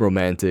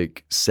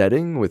romantic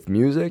setting with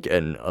music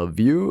and a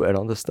view and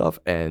all this stuff.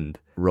 And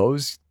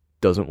Rose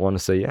doesn't want to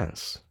say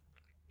yes.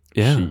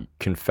 Yeah. She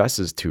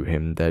confesses to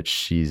him that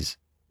she's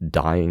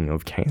dying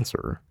of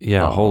cancer.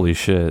 Yeah, holy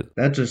shit.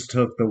 That just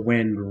took the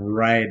wind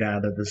right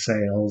out of the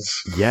sails.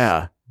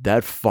 Yeah,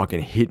 that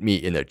fucking hit me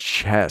in the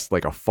chest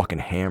like a fucking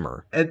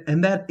hammer.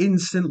 And that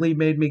instantly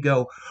made me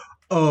go,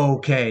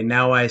 okay,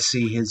 now I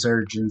see his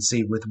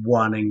urgency with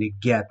wanting to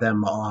get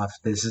them off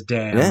this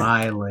damn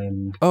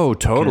island. Oh,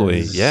 totally.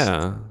 'Cause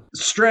Yeah.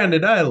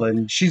 Stranded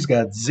Island, she's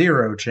got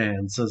 0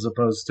 chance, as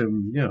opposed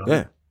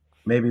to,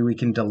 maybe we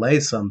can delay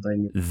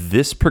something.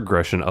 This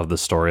progression of the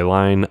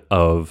storyline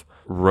of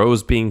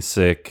Rose being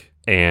sick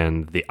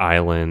and the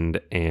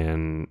island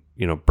and,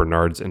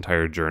 Bernard's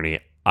entire journey,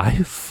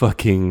 I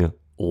fucking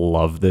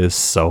love this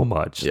so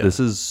much. Yeah.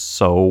 This is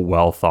so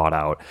well thought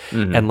out.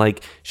 Mhm. And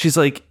like, she's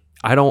like,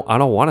 I don't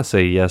want to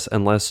say yes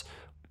unless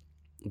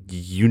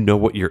you know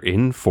what you're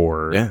in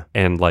for. Yeah.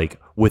 And like,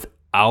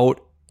 without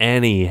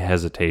any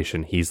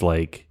hesitation, he's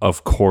like,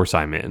 of course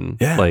I'm in.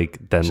 Yeah. Like,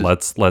 then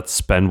let's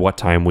spend what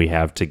time we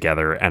have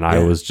together. And I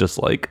was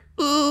just like,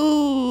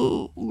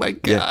 oh my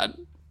God.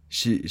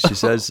 She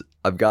says,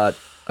 I've got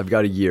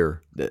a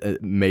year,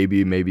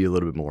 maybe a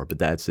little bit more, but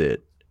that's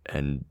it.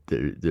 And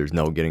there's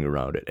no getting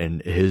around it.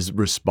 And his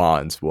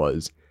response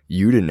was,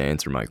 you didn't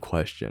answer my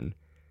question.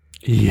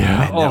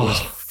 Yeah. And that was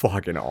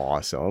fucking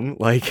awesome.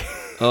 Like,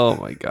 oh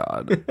my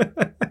God.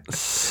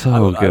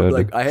 So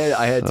good. I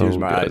had tears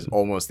in my good. eyes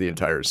almost the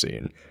entire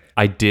scene.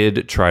 I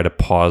did try to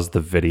pause the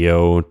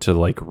video to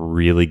like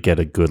really get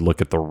a good look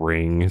at the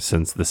ring,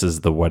 since this is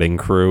the wedding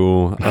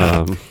crew.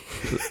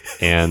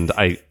 And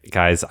I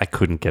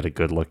couldn't get a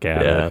good look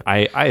at it.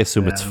 I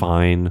assume it's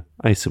fine.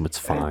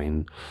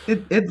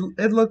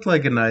 It looked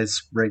like a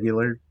nice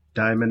regular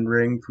diamond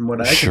ring from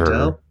what I can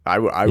tell. I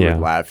would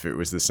laugh if it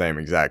was the same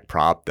exact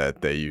prop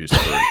that they used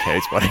for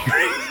Kate's wedding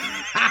ring.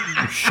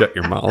 Shut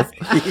your mouth.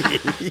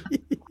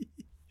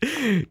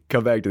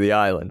 Come back to the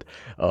island.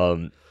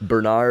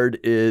 Bernard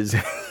is,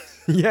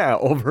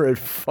 over at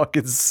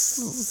fucking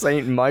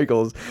St.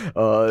 Michael's,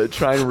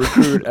 trying to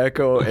recruit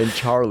Echo and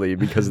Charlie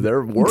because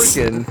they're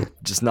working,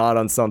 just not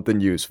on something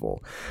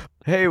useful.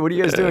 Hey, what are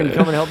you guys doing?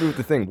 Come and help me with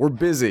the thing. We're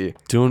busy.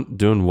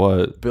 Doing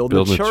what? Building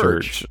a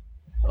church.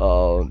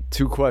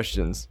 2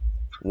 questions.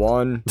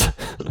 1,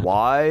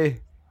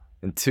 why?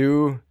 And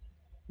 2,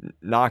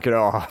 knock it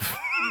off.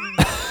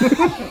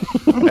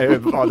 I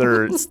have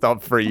other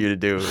stuff for you to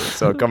do,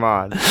 so come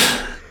on.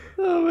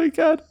 Oh my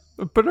God.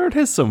 Bernard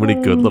has so many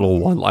good little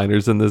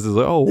one-liners in this. Is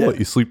like, what,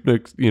 you sleep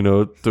next,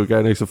 to a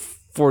guy next to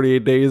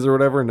 48 days or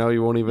whatever, and now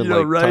you won't even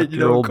talk to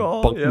your old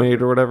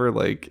bunkmate or whatever.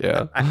 Like,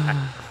 yeah.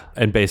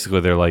 And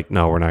basically they're like,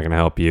 no, we're not going to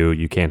help you.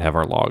 You can't have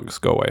our logs.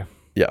 Go away.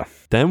 Yeah.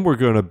 Then we're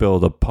going to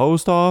build a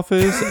post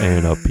office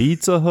and a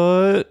Pizza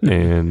Hut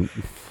and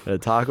a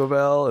Taco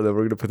Bell, and then we're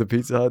going to put the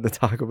Pizza Hut and the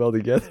Taco Bell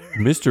together.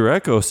 Mr.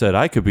 Echo said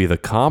I could be the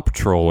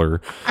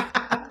comptroller.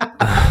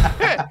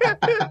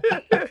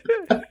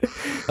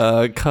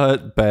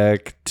 Cut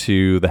back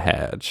to the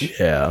hatch.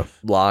 Yeah.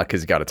 Locke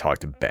has got to talk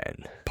to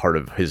Ben. Part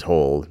of his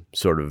whole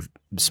sort of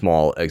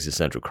small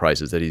existential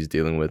crisis that he's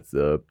dealing with,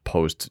 the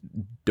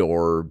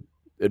post-door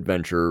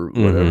adventure,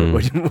 whatever.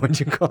 What'd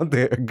you call it?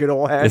 The good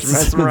old hatch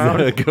mess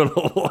around? A good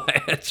old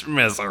hatch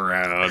mess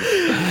around.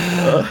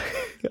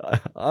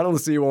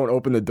 Honestly, won't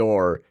open the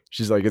door.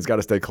 She's like, it's got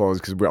to stay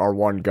closed because our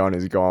one gun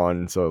is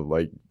gone. So,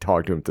 like,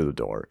 talk to him through the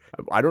door.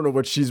 I don't know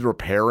what she's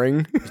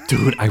repairing.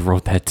 Dude, I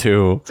wrote that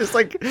too. Just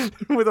like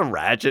with a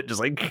ratchet, just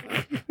like,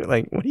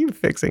 what are you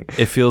fixing?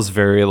 It feels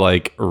very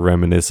like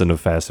reminiscent of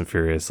Fast and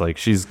Furious. Like,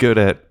 she's good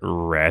at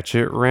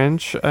ratchet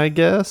wrench, I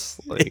guess.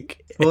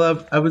 Like,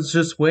 Well, I was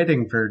just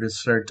waiting for her to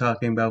start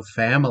talking about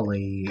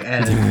family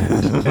and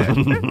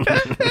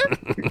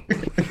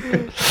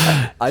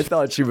I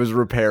thought she was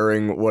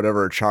repairing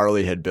whatever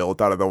Charlie had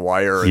built out of the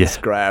wire and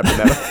scrap. And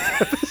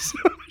that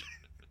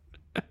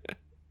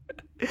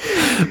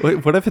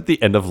Wait, what if at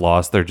the end of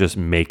Lost they're just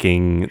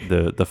making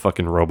the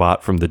fucking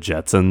robot from the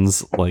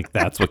Jetsons? Like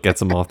that's what gets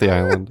them off the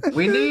island.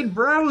 we need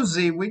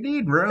Rosie. We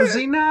need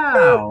Rosie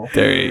now.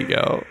 There you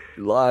go.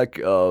 Locke,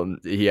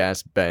 he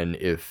asked Ben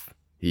if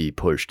he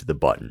pushed the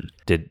button.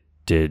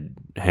 Did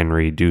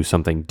Henry do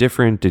something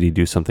different? Did he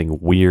do something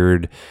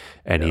weird?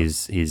 And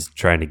he's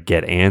trying to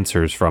get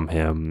answers from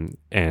him,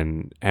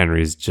 and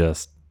Henry's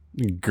just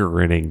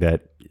grinning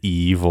that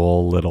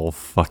evil little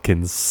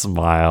fucking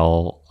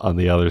smile on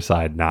the other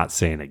side, not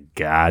saying a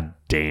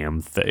goddamn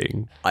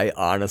thing. I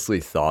honestly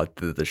thought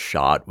that the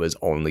shot was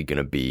only going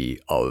to be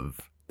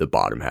of the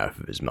bottom half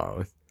of his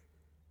mouth.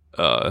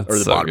 Or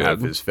the bottom half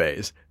of his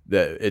face.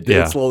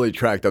 It slowly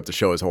tracked up to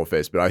show his whole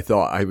face, but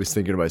I was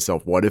thinking to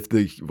myself, what if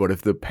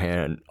the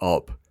pan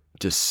up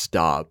just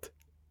stopped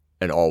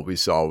and all we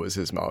saw was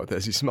his mouth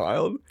as he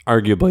smiled?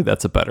 Arguably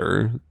that's a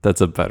better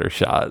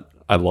shot.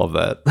 I love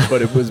that.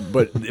 But it was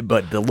but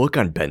the look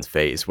on Ben's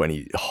face when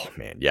it's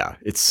sick. Yeah.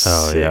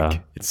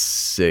 It's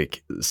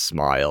sick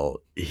smile.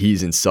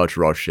 He's in such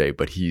rough shape,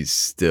 but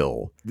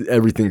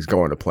everything's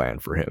going to plan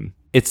for him.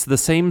 It's the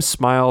same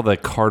smile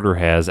that Carter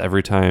has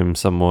every time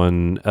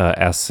someone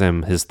asks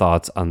him his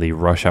thoughts on the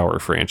Rush Hour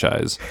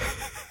franchise.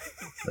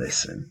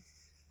 Listen,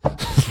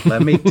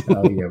 let me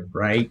tell you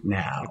right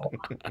now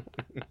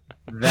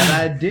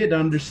that I did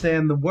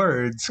understand the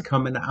words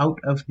coming out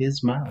of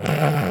his mouth.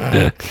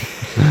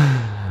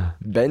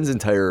 Ben's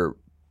entire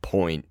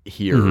point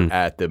here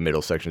at the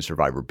middle section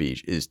Survivor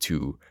Beach is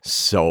to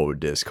sow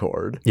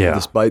discord. Yeah.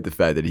 Despite the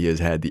fact that he has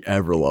had the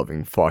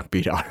ever-loving fuck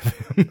beat out of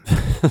him,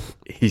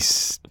 he's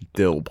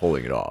still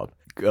pulling it off.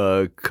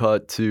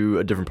 Cut to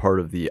a different part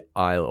of the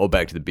island.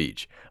 Back to the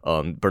beach.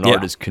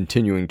 Bernard is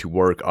continuing to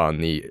work on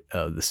the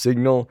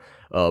signal.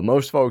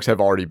 Most folks have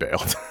already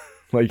bailed.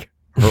 Like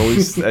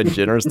Hurley and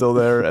Jin are still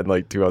there, and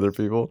like two other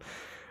people.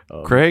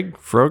 Craig,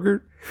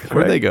 Frogert,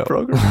 where'd they go?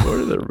 Frogert, where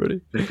is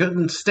everybody? They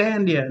couldn't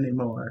stand you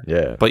anymore.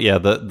 Yeah. But yeah,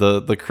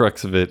 the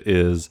crux of it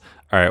is,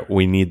 all right,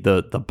 we need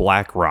the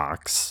black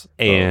rocks,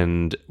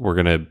 and we're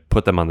going to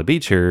put them on the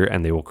beach here,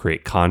 and they will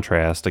create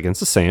contrast against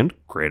the sand.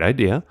 Great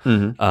idea.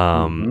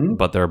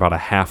 But they're about a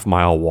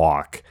half-mile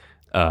walk.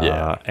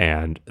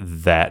 And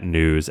that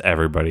news,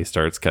 everybody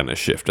starts kind of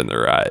shifting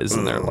their eyes,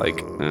 and they're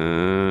like,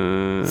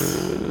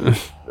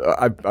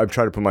 I've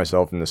tried to put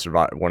myself in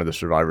one of the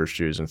survivors'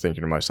 shoes and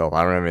thinking to myself,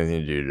 I don't have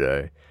anything to do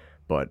today,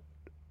 but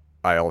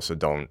I also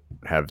don't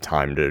have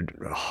time to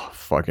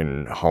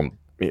fucking hump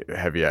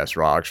heavy ass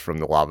rocks from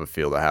the lava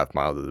field a half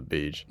mile to the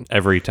beach.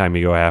 Every time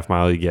you go a half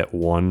mile, you get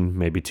one,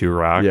 maybe two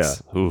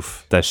rocks. Yeah.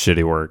 Oof, that's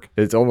shitty work.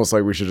 It's almost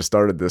like we should have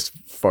started this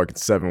fucking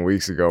 7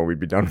 weeks ago and we'd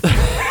be done with it.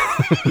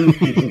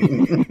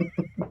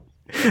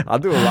 I'll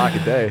do a rock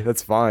a day.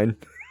 That's fine.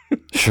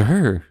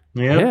 Sure.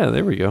 Yep. Yeah,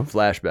 there we go.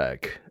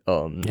 Flashback.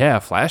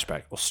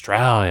 Flashback.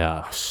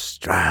 Australia.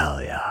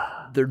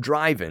 They're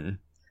driving.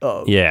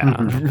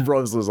 Yeah.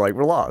 Rose was like,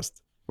 we're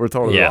lost. We're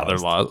totally lost. They're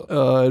lost.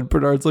 And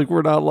Bernard's like,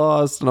 we're not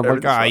lost. And I'm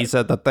like, he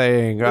said the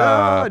thing.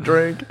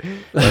 Drink.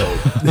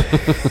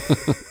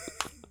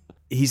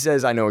 He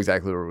says, I know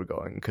exactly where we're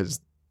going because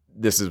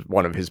this is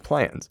one of his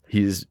plans.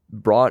 He's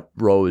brought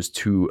Rose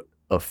to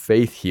a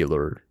faith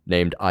healer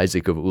named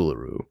Isaac of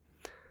Uluru.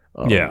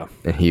 And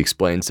he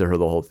explains to her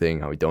the whole thing,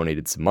 how he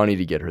donated some money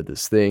to get her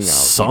this thing.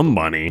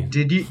 Money.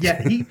 Did you?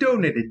 Yeah, he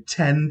donated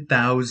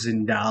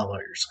 $10,000,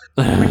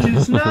 which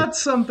is not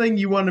something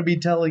you want to be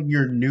telling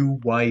your new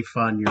wife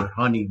on your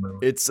honeymoon.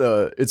 It's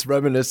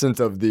reminiscent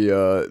of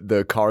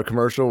the car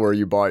commercial where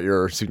you bought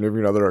your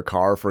significant other a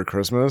car for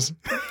Christmas.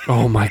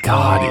 Oh my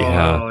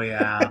God! Oh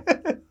yeah.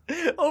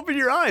 Open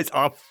your eyes.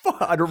 A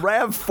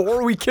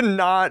RAV4, we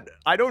cannot.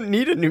 I don't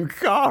need a new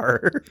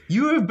car.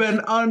 You have been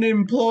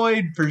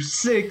unemployed for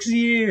 6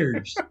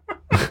 years.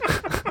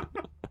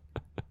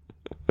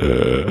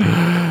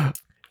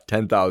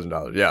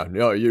 $10,000. Yeah,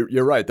 no,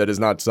 you're right. That is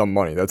not some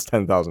money. That's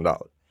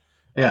 $10,000.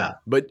 Yeah,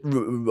 but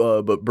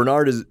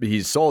Bernard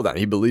he's sold on it.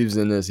 He believes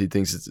in this. He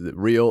thinks it's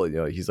real. You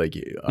know, he's like,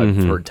 I've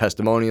heard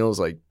testimonials,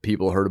 like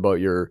people heard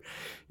about your,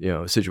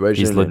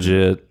 situation. He's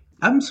legit.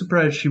 I'm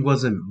surprised she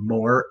wasn't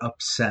more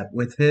upset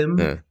with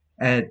him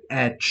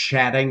at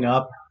chatting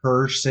up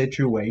her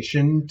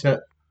situation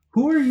to.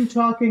 Who are you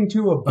talking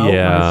to about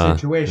my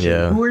situation?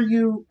 Yeah. Who are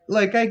you?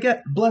 Like, I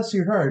get, bless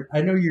your heart.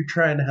 I know you're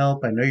trying to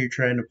help. I know you're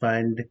trying to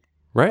find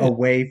a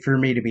way for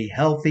me to be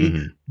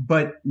healthy.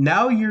 But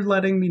now you're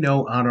letting me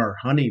know on our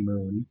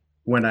honeymoon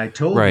when I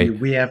told you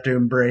we have to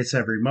embrace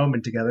every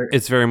moment together.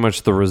 It's very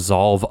much the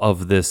resolve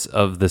of this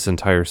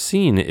entire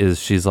scene is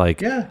she's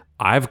like,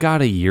 I've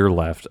got a year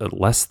left,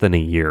 less than a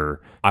year.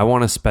 I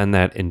want to spend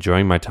that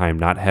enjoying my time,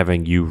 not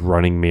having you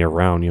running me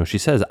around. She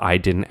says, I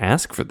didn't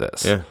ask for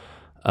this. Yeah.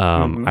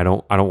 I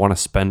don't want to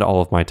spend all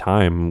of my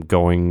time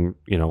going,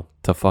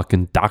 to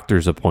fucking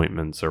doctor's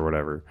appointments or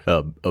whatever.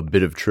 A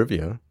bit of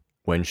trivia.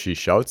 when she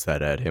shouts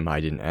that at him, I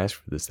didn't ask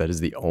for this. That is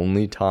the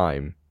only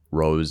time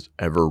Rose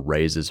ever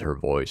raises her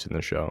voice in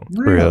the show.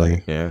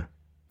 Really? Yeah.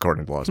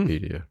 According to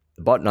Lostpedia.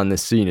 The button on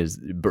this scene is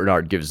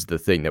Bernard gives the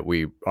thing that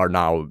we are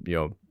now,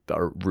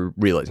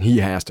 realizing he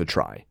has to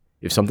try.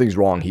 If something's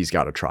wrong, he's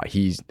got to try.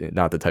 He's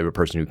not the type of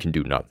person who can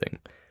do nothing.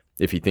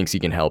 If he thinks he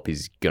can help,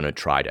 he's going to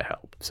try to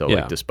help. So,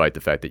 despite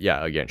the fact that,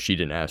 again, she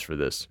didn't ask for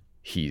this,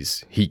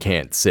 he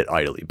can't sit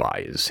idly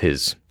by is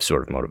his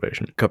sort of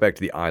motivation. Cut back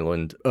to the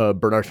island.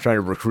 Bernard's trying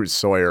to recruit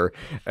Sawyer,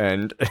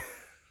 and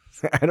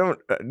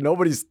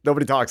nobody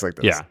talks like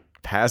this. Yeah.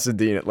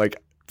 Pasadena. Like,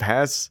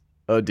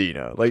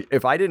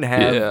 if I didn't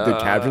have the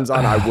captions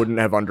on, I wouldn't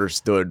have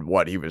understood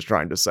what he was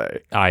trying to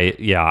say.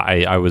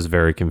 I was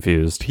very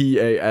confused.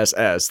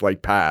 PASS,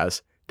 like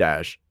pass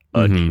dash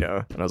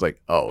Adina. And I was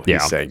like, oh,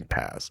 he's saying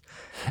pass.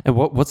 And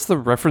what's the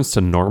reference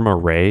to Norma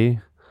Ray?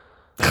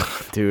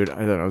 Dude, I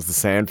don't know. It was the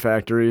Sand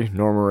Factory,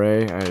 Norma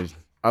Ray.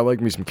 I like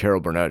me some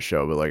Carol Burnett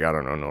show, but like, I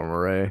don't know Norma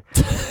Ray.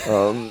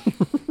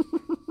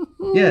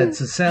 Yeah,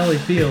 it's a Sally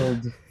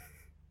Field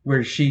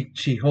where she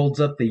holds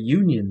up the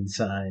Union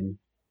sign.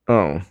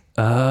 Oh,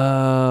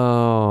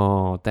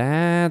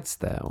 that's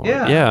that one.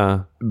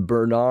 Yeah.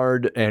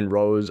 Bernard and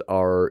Rose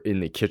are in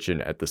the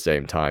kitchen at the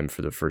same time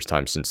for the first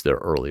time since their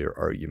earlier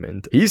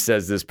argument. He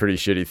says this pretty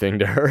shitty thing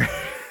to her.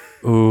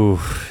 Ooh,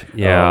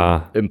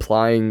 yeah.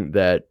 Implying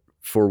that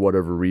for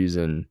whatever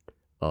reason,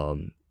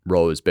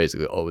 Rose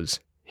basically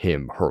owes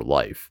him her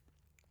life.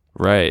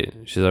 Right.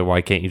 She's like,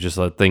 why can't you just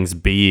let things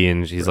be?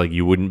 And she's like,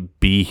 you wouldn't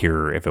be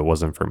here if it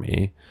wasn't for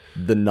me.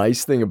 The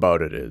nice thing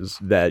about it is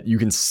that you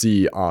can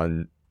see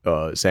on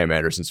Sam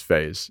Anderson's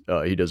face,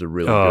 he does a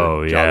really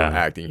good job of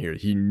acting here.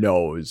 He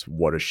knows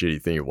what a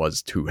shitty thing it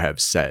was to have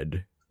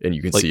said, and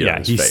you can see it on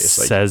his face.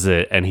 He says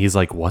it, and he's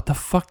like, what the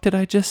fuck did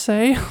I just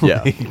say?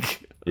 Yeah.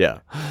 Yeah.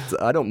 So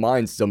I don't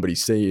mind somebody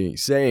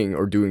saying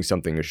or doing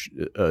something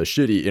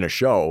shitty in a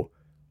show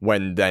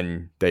when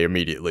then they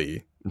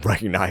immediately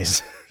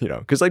recognize,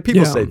 because like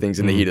people say things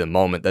in the heat of the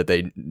moment that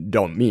they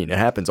don't mean. It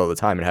happens all the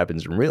time. It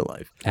happens in real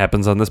life.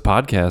 Happens on this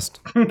podcast.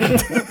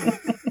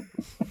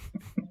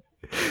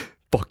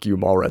 Fuck you,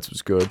 Mallrats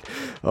was good.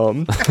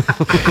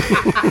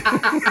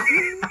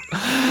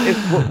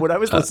 When I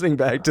was listening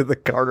back to the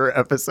Carter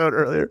episode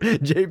earlier,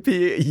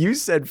 JP, you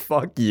said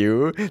fuck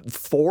you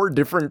 4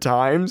 different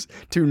times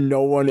to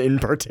no one in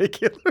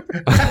particular.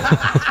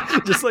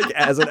 Just like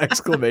as an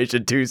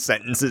exclamation, 2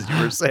 sentences you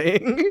were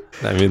saying.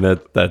 I mean,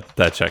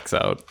 that checks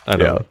out. I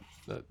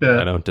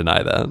don't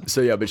deny that.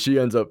 So but she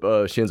ends up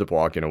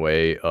walking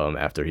away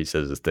after he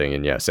says this thing,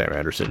 and Sam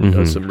Anderson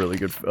does some really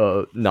good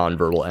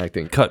nonverbal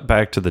acting. Cut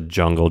back to the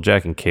jungle.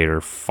 Jack and Kate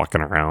are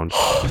fucking around.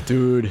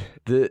 Dude,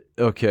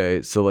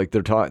 so like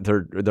they're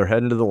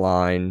heading to the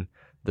line.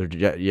 They're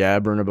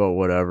jabbering about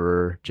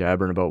whatever.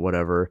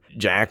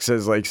 Jack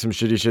says like some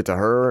shitty shit to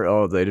her.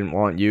 Oh, they didn't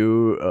want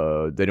you.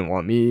 They didn't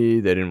want me.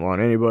 They didn't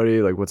want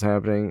anybody. Like, what's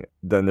happening?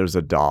 Then there's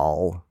a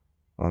doll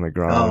on the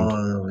ground.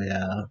 Oh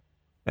yeah.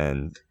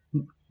 And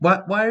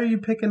why are you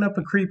picking up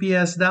a creepy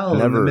ass doll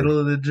in the middle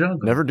of the jungle?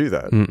 Never do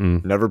that.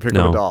 Never pick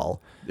up a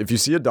doll. If you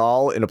see a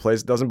doll in a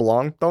place that doesn't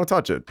belong, don't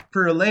touch it.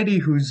 For a lady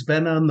who's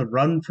been on the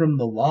run from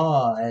the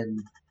law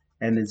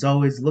and is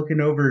always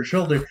looking over her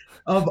shoulder,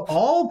 of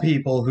all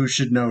people who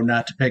should know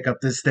not to pick up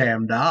this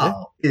damn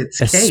doll, it's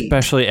Kate.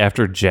 Especially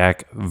after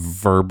Jack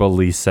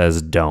verbally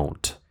says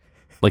don't.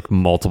 Like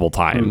multiple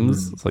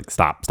times. It's like,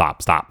 stop.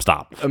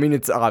 I mean,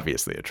 it's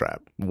obviously a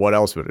trap. What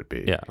else would it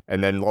be? Yeah.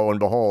 And then lo and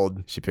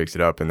behold, she picks it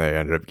up and they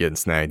ended up getting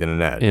snagged in a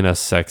net. In a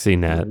sexy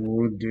net.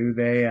 Oh, do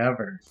they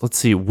ever. Let's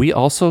see. We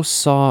also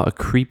saw a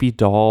creepy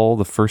doll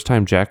the first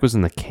time Jack was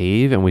in the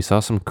cave, and we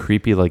saw some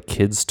creepy like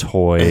kid's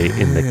toy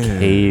in the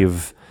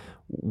cave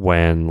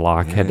when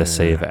Locke had to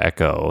save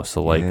Echo.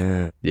 So like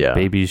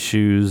baby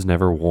shoes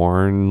never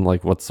worn.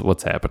 Like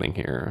what's happening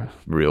here?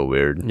 Real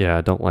weird. Yeah,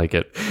 I don't like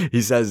it.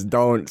 He says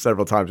don't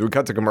several times. We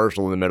cut to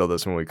commercial in the middle of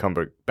this when we come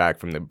back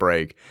from the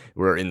break.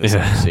 We're in the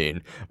same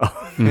scene.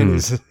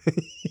 And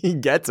he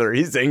gets her.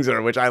 He sings her,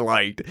 which I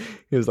liked.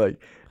 He was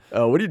like,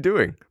 what are you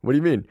doing? What do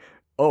you mean?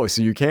 Oh,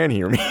 so you can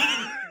hear me.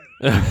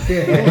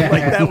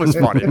 Like, that was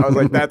funny. I was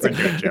like, that's a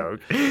good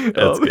joke.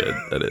 That's good.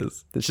 That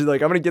is. She's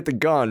like, I'm going to get the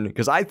gun.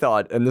 Because I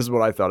thought, and this is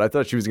what I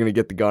thought she was going to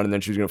get the gun and then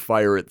she was going to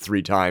fire it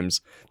 3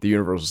 times, the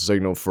universal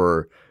signal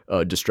for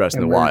distress in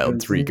the wild,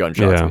 3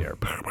 gunshots in the air.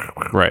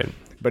 Right.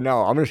 But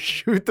no, I'm going to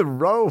shoot the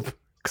rope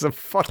because I'm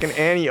fucking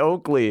Annie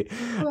Oakley.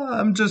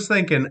 I'm just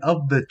thinking,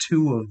 of the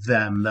 2 of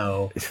them,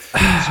 though,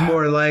 who's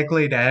more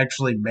likely to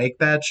actually make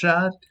that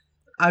shot?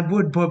 I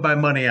would put my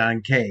money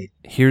on Kate.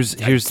 Here's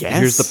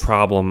the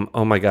problem.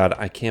 Oh my god,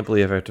 I can't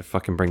believe I have to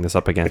fucking bring this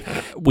up again.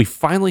 We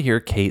finally hear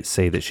Kate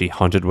say that she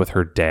hunted with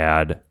her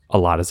dad a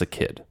lot as a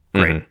kid.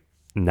 Great.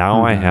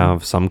 Now I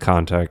have some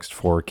context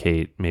for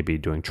Kate maybe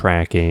doing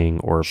tracking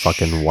or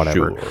fucking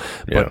whatever. Sure.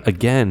 But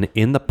again,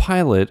 in the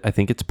pilot, I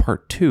think it's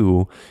part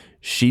 2,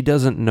 she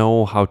doesn't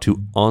know how to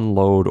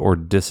unload or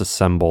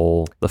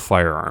disassemble the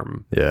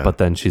firearm. Yeah. But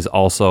then she's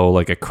also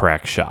like a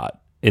crack shot.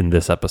 in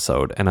this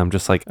episode. And I'm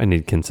just like, I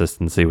need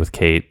consistency with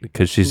Kate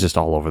because she's just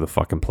all over the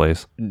fucking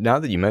place. Now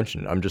that you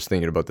mentioned it, I'm just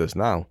thinking about this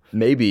now.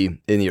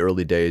 Maybe in the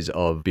early days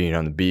of being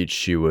on the beach,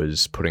 she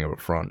was putting up a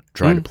front,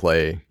 trying to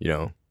play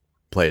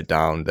it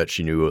down, that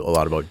she knew a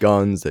lot about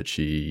guns, that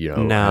she, had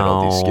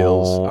all these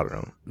skills. I don't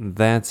know.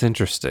 That's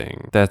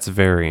interesting. That's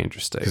very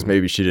interesting. Because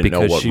maybe she didn't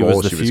know what she role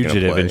was the she was going to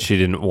fugitive play. And she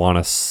didn't want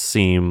to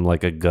seem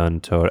like a gun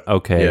tote.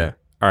 Okay. Yeah.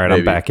 All right,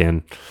 Maybe. I'm back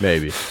in.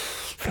 Maybe.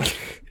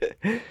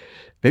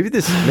 Maybe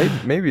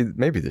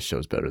this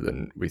show's better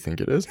than we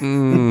think it is.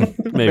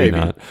 Maybe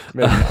not.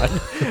 Maybe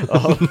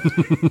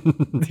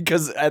not.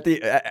 Because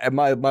at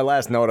my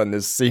last note on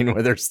this scene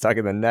where they're stuck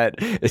in the net,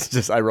 it's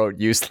just I wrote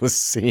useless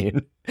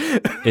scene.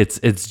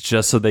 It's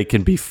just so they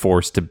can be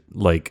forced to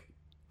like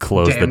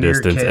close Damn the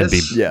distance near and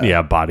be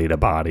kiss. body to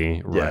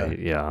body. Right.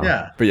 Yeah.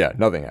 Yeah. But yeah,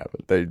 nothing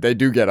happened. They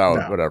do get out.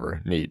 No.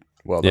 Whatever. Neat.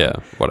 Well done. Yeah.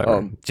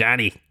 Whatever.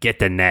 Johnny, get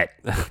the net.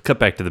 Cut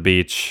back to the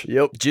beach.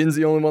 Yep. Jin's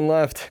the only one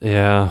left.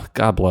 Yeah.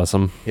 God bless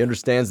him. He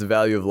understands the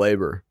value of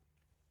labor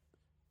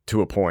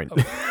to a point.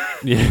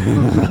 Yeah.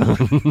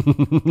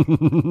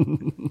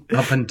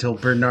 Up until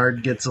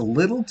Bernard gets a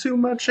little too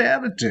much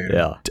attitude.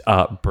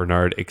 Yeah.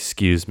 Bernard,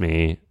 excuse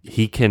me.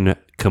 He can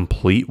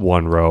complete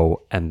one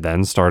row and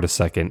then start a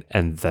second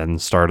and then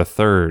start a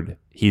third.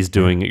 He's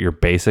doing your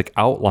basic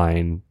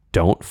outline.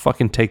 Don't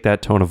fucking take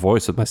that tone of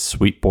voice with my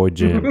sweet boy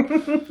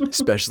Jim.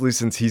 Especially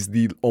since he's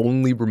the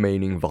only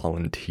remaining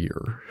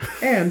volunteer.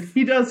 And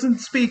he doesn't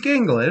speak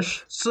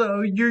English,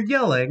 so you're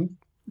yelling.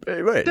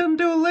 Wait. Doesn't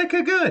do a lick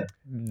of good.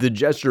 The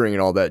gesturing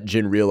and all that,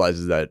 Jin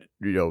realizes that,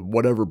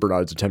 whatever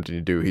Bernard's attempting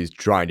to do, he's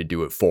trying to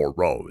do it 4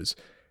 rows.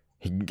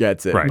 He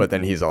gets it, Right. but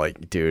then he's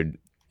like, dude,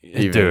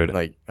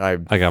 like, I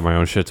got my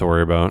own shit to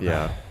worry about.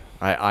 yeah,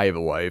 I have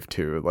a wife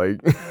too. Like,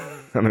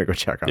 I'm going to go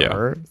check on Yeah.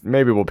 her.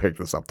 Maybe we'll pick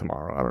this up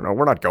tomorrow. I don't know.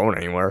 We're not going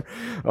anywhere.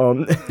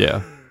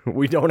 Yeah.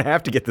 We don't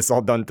have to get this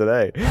all done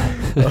today.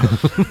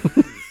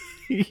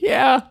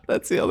 Yeah,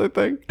 that's the other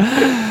thing.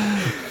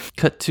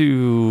 Cut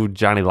to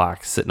Johnny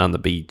Locke sitting on the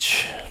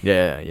beach,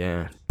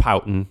 Yeah.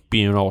 pouting,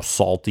 being all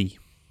salty.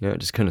 Yeah,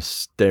 just kind of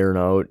staring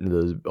out into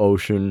the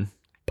ocean,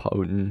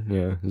 pouting.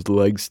 Yeah, his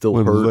legs still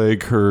My hurt.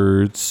 leg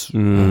hurts.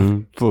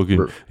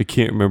 Fucking, I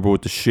can't remember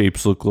what the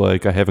shapes look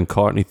like. I haven't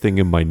caught anything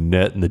in my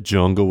net in the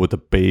jungle with a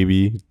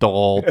baby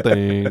doll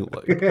thing.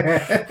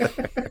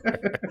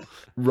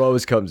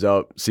 Rose comes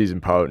up, sees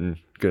him pouting,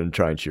 gonna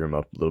try and cheer him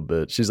up a little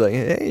bit. She's like,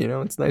 hey,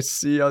 it's nice to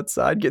see you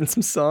outside, getting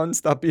some sun.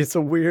 Stop being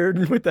so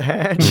weird with the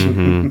hatch.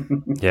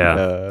 Mm-hmm.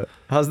 Yeah.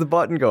 How's the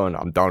button going?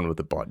 I'm done with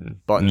the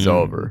button. Button's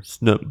over.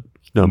 It's not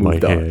my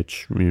Moved on.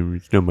 hatch.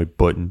 It's not my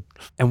button.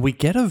 And we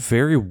get a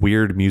very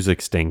weird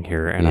music sting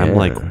here, and I'm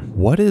like,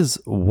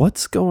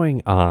 what's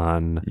going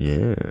on?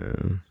 Yeah.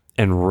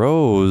 And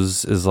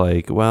Rose is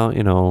like, well,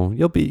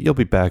 you'll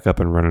be back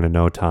up and running in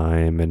no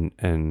time.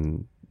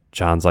 And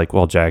John's like,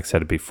 well, Jack said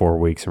it'd be 4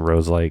 weeks. And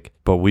Rose like,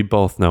 but we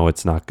both know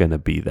it's not going to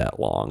be that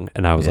long.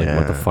 And I was like,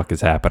 what the fuck is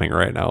happening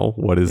right now?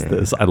 What is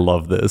this? I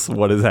love this.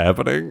 What is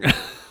happening?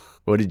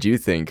 What did you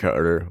think,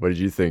 Carter? What did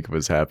you think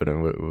was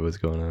happening? What was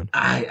going on?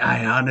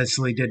 I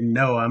honestly didn't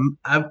know.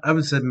 I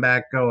was sitting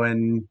back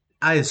going,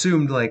 I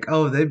assumed like,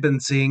 oh, they've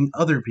been seeing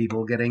other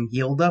people getting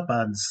healed up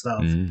on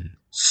stuff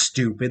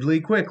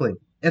stupidly quickly.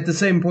 At the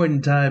same point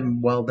in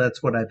time, well,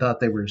 that's what I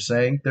thought they were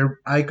saying.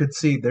 I could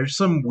see there's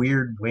some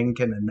weird wink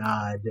and a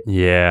nod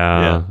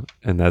Yeah.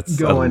 And that's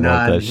going I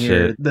love on that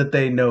here shit. that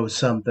they know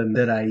something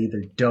that I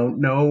either don't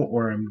know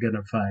or I'm going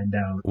to find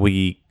out.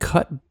 We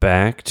cut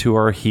back to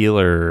our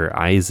healer,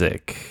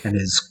 Isaac. And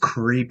his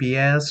creepy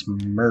ass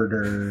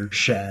murder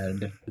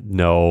shed.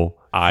 No,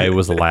 I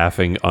was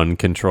laughing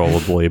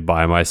uncontrollably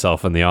by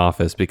myself in the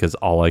office because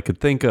all I could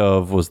think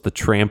of was the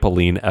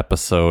trampoline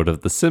episode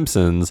of The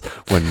Simpsons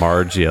when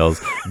Marge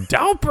yells,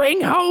 "Don't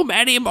bring home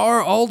any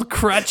more old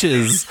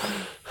crutches."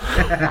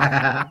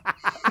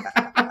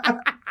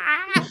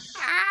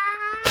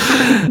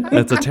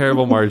 That's a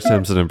terrible Marge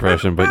Simpson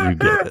impression, but you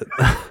get it.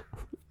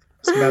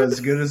 It's not as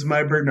good as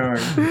my Bernard.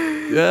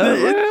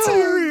 The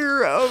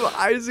interior of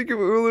Isaac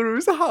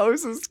Uluru's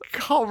house is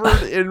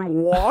covered in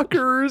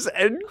walkers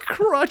and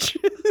crutches.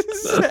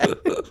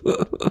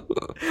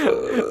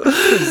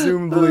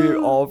 Presumably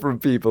all from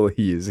people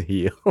he has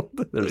healed.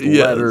 There's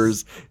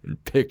letters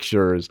and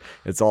pictures.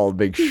 It's all a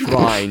big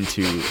shrine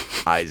to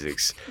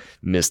Isaac's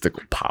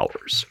mystical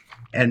powers.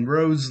 And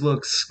Rose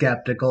looks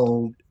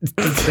skeptical,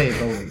 to say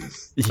the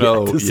least.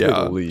 To say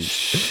the least.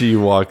 She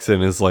walks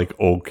in is like,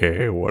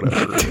 okay,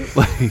 whatever.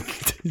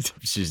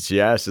 She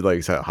asks,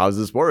 like, how's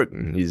this work?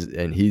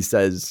 And he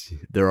says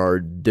there are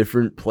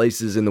different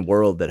places in the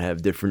world that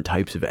have different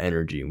types of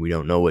energy, and we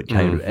don't know what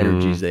kind of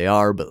energies they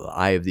are, but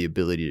I have the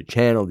ability to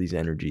channel these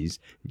energies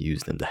and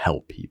use them to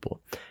help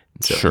people.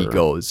 And so he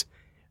goes.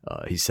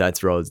 He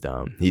sets Rose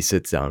down. He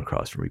sits down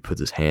across from her. He puts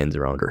his hands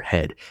around her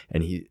head,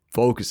 and he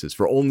focuses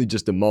for only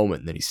just a moment,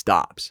 and then he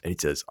stops, and he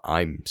says,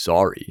 I'm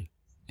sorry.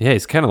 Yeah,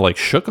 he's kind of like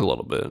shook a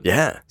little bit.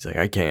 Yeah. He's like,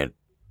 I can't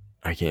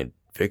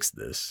fix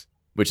this,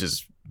 which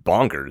is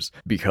bonkers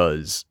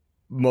because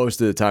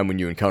most of the time when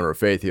you encounter a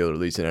faith healer, at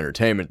least in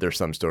entertainment, there's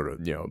some sort of,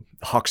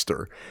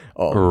 huckster.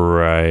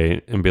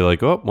 Right. And be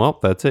like, oh, well,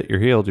 that's it. You're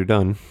healed. You're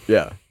done.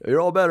 Yeah. You're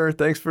all better.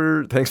 Thanks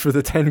for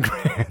the 10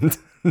 grand.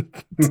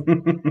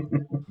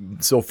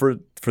 So for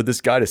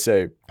this guy to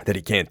say that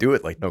he can't do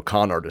it, like no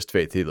con artist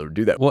faith healer would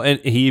do that. Well, and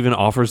he even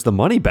offers the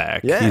money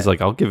back. Yeah. He's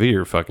like, I'll give you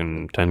your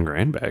fucking 10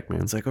 grand back,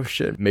 man. It's like, oh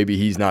shit, maybe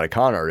he's not a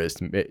con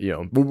artist,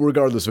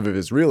 regardless of if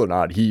it's real or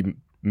not, he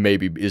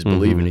maybe is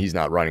believing he's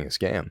not running a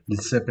scam.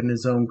 He's sipping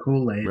his own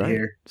Kool-Aid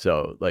here.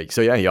 So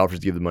yeah, he offers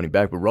to give the money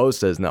back, but Rose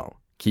says, no,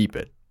 keep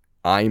it.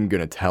 I'm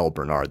going to tell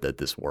Bernard that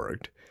this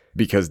worked,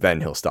 because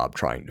then he'll stop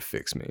trying to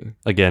fix me.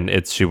 Again,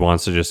 she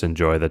wants to just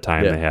enjoy the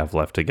time Yeah. they have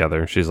left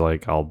together. She's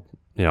like, I'll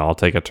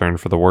take a turn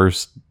for the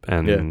worst,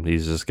 and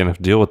he's just gonna have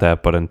to deal with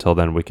that. But until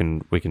then, we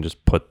can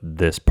just put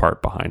this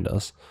part behind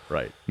us.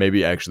 Right.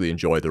 Maybe actually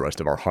enjoy the rest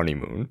of our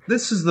honeymoon.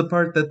 This is the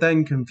part that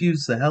then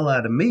confused the hell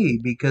out of me,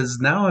 because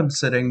now I'm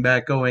sitting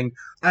back going,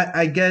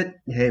 I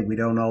get, hey, we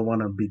don't all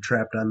want to be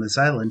trapped on this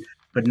island.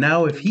 But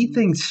now if he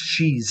thinks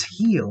she's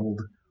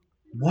healed,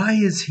 why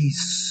is he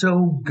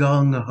so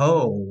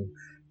gung-ho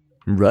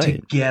to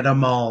Right. get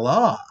them all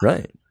off?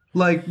 Right.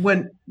 Like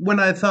when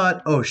I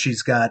thought, oh,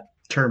 she's got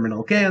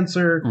terminal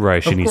cancer.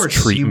 Right? She of needs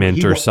course treatment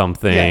he or wa-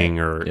 something,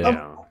 Yeah. or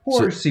Of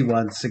course he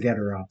wants to get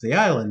her off the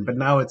island, but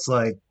now it's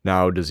like,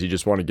 Now, does he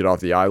just want to get off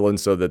the island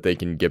so that they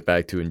can get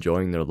back to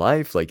enjoying their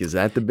life? Like, is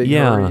that the big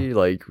Yeah. hurry?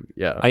 Like,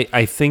 yeah.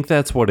 I think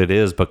that's what it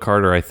is. But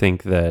Carter, I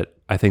think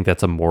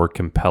that's a more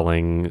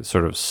compelling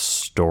sort of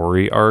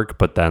story arc.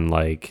 But then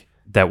like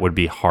that would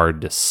be hard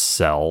to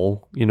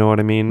sell. You know what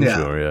I mean? Yeah.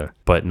 Sure, yeah.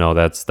 But no,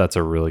 that's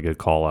a really good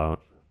call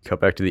out.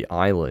 Cut back to the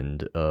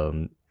island.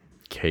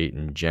 Kate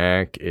and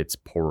Jack, it's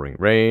pouring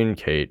rain.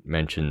 Kate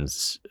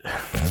mentions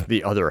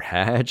the other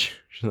hatch.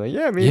 She's like,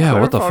 yeah,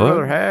 Claire what the found fuck?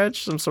 another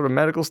hatch, some sort of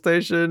medical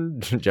station.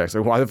 Jack's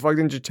like, why the fuck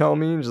didn't you tell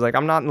me? And she's like,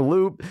 I'm not in the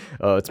loop.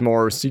 It's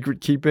more secret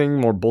keeping,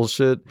 more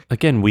bullshit.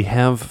 Again, we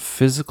have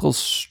physical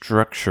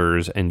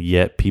structures, and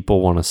yet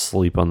people want to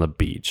sleep on the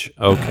beach.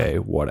 Okay,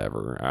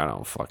 whatever. I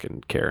don't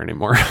fucking care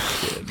anymore.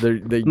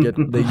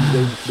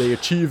 They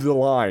achieve the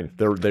line.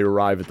 They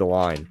arrive at the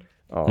line.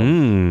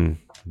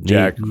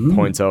 Jack Neat.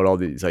 points out all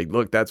these, like,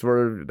 look, that's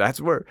where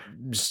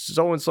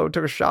so and so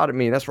took a shot at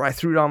me. That's where I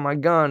threw down my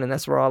gun, and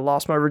that's where I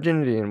lost my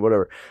virginity and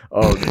whatever.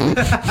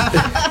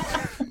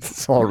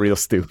 It's all real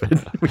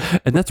stupid.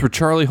 And that's where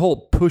Charlie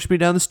Holt pushed me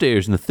down the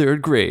stairs in the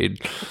 3rd grade.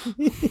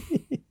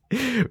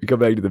 We come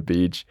back to the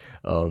beach.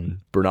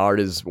 Bernard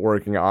is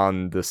working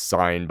on the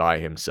sign by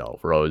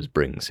himself. Rose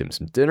brings him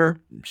some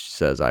dinner. She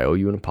says, I owe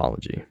you an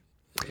apology.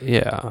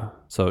 Yeah.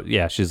 So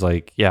yeah, she's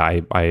like, yeah,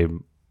 I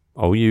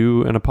owe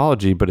you an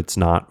apology, but it's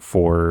not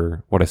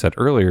for what I said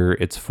earlier.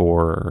 It's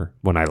for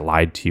when I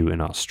lied to you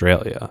in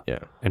Australia.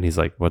 Yeah. And he's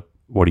like,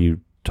 what are you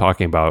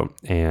talking about?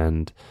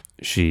 And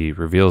she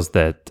reveals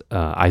that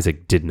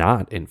Isaac did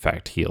not, in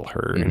fact, heal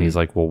her. And he's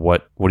like, well,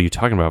 what are you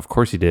talking about? Of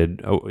course he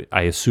did. Oh,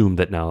 I assume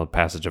that now the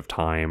passage of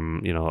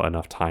time,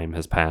 enough time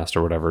has passed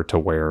or whatever to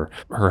where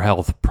her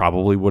health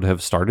probably would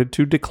have started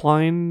to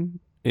decline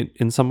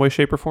in some way,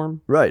 shape, or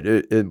form. Right.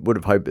 It would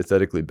have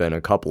hypothetically been a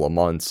couple of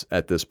months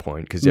at this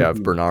point. Because,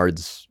 if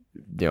Bernard's,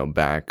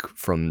 back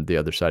from the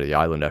other side of the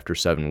island after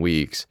 7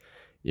 weeks,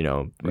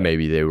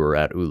 maybe they were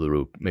at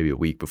Uluru maybe a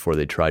week before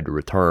they tried to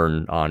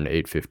return on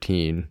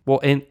 8/15. Well,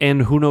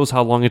 and who knows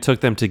how long it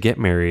took them to get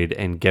married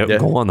and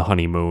go on the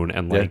honeymoon.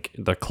 And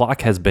the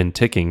clock has been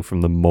ticking from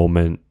the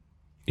moment,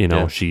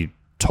 she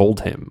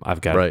told him,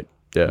 I've got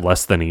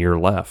less than a year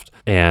left.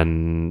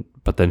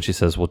 But then she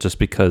says, well, just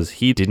because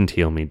he didn't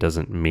heal me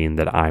doesn't mean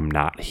that I'm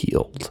not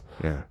healed.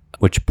 Yeah.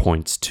 Which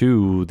points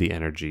to the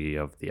energy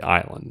of the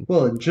island.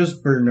 well, and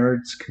just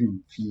Bernard's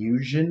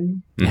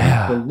confusion.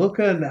 Yeah. The look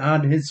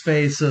on his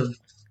face of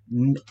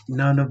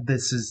none of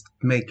this is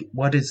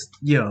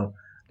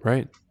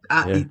Right.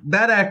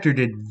 that actor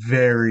did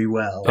very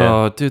well.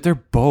 Oh, dude, they're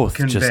both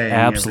just Conveying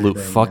absolute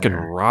everything fucking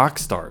there. rock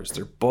stars.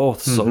 They're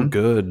both so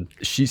good.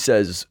 She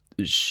says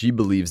she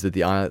believes that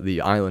the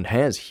island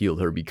has healed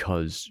her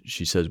because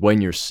she says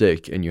when you're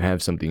sick and you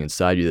have something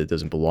inside you that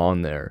doesn't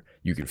belong there,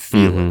 you can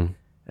feel it.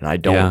 And I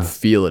don't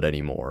feel it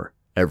anymore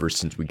ever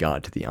since we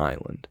got to the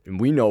island. And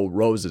we know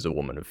Rose is a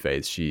woman of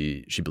faith.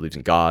 She believes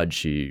in God.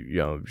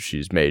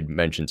 She's made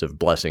mentions of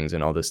blessings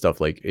and all this stuff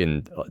like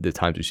in the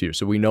times we see her.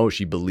 So we know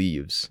she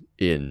believes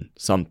in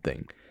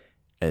something.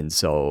 And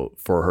so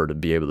for her to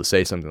be able to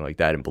say something like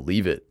that and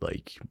believe it,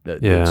 like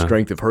the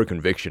strength of her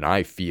conviction,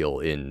 I feel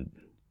in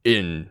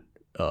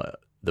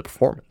the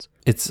performance.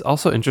 It's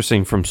also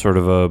interesting from sort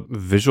of a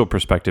visual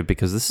perspective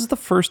because this is the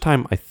first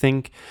time I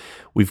think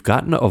we've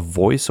gotten a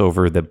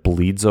voiceover that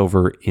bleeds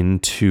over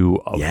into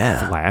a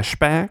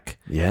flashback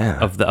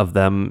of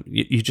them.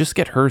 You just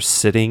get her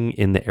sitting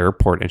in the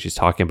airport and she's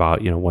talking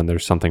about, when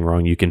there's something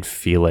wrong, you can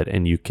feel it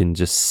and you can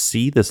just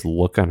see this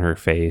look on her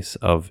face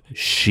of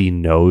she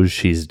knows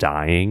she's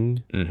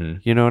dying. Mm-hmm.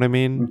 You know what I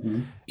mean?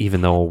 Mm-hmm.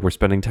 Even though we're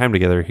spending time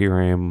together, here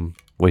I am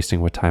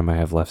wasting what time I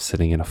have left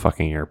sitting in a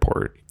fucking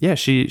airport. Yeah,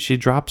 she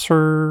drops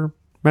her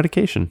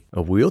medication.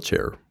 A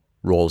wheelchair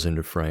rolls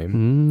into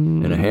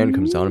frame, and a hand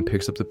comes down and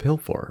picks up the pill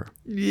for her.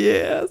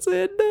 Yes,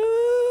 it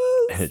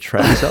does. And it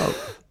tracks up.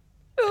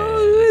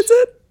 Oh, is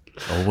it?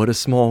 Oh, what a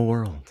small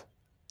world.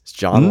 It's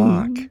John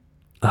Locke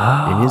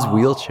in his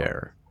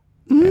wheelchair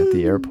at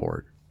the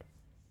airport.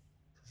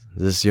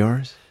 Is this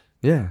yours?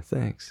 Yeah,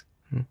 thanks.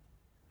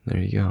 There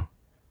you go.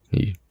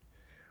 He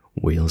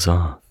wheels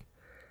off.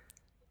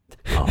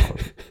 Oh,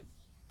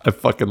 I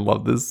fucking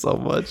love this so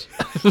much.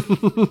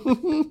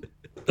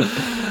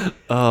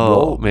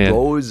 Oh, man.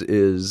 Rose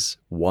is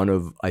one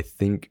of, I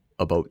think,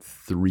 about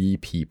 3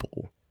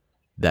 people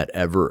that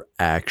ever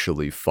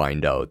actually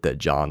find out that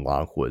John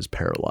Locke was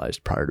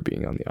paralyzed prior to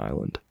being on the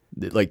island.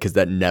 Like, because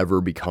that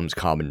never becomes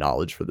common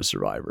knowledge for the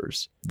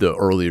survivors. The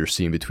earlier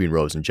scene between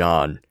Rose and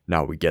John,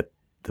 now we get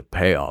the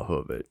payoff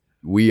of it.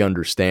 We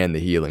understand the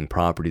healing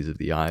properties of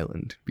the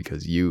island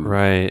because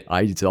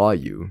I saw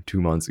you 2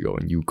 months ago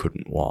and you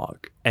couldn't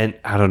walk. And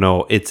I don't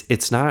know,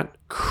 it's not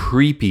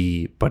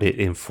creepy, but it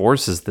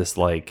enforces this,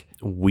 like,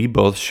 we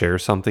both share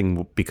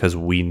something because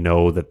we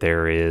know that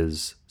there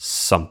is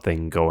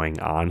something going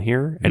on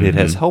here, and it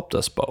has helped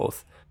us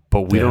both.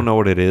 But we don't know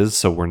what it is,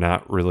 so we're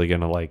not really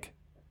going to, like,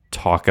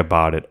 talk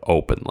about it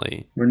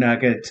openly. We're not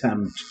going to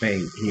tempt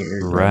fate here.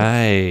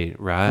 Right.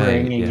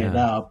 Bringing it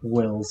up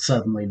will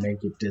suddenly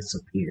make it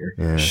disappear.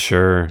 Yeah.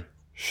 Sure.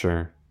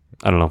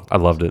 I don't know. I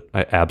loved it.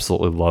 I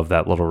absolutely love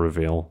that little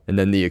reveal. And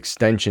then the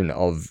extension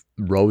of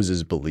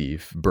Rose's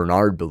belief,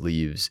 Bernard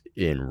believes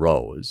in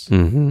Rose.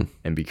 Mm-hmm.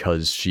 And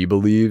because she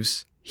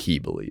believes, he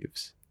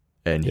believes.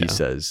 And he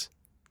says,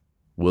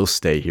 we'll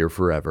stay here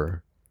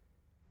forever.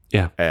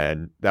 Yeah.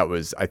 And that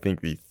was, I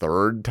think, the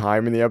 3rd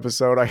time in the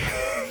episode I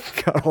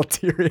got all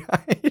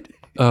teary-eyed.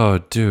 Oh,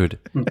 dude.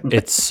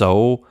 It's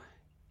so...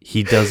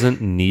 He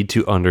doesn't need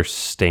to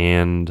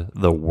understand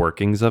the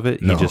workings of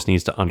it. No. He just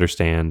needs to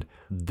understand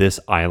this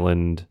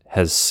island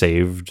has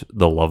saved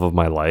the love of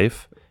my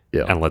life,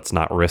 and let's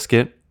not risk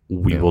it.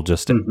 We will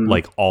just,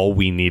 like, all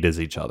we need is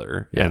each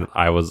other. Yeah. And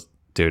I was,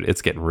 dude,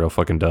 it's getting real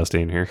fucking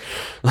dusty in here.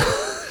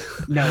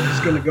 Now he's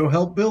going to go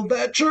help build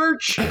that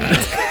church.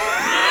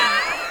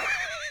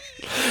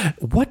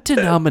 What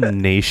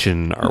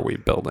denomination are we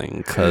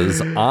building?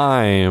 Because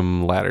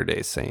I'm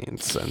Latter-day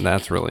Saints, and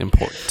that's really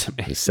important to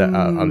me.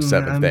 I'm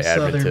Seventh-day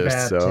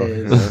Adventist, so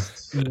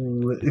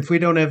Ooh, if we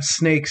don't have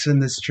snakes in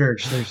this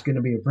church, there's going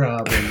to be a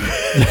problem.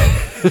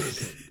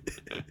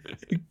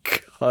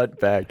 Cut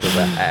back to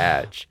the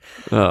hatch.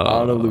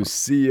 Ana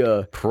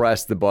Lucia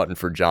pressed the button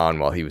for John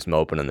while he was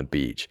moping on the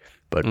beach,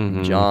 but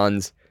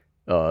John's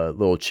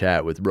little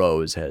chat with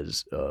Rose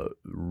has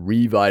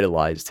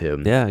revitalized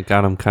him. Yeah,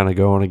 got him kind of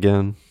going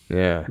again.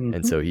 Yeah,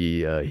 and so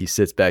he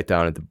sits back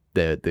down at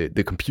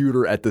the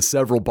computer at the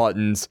several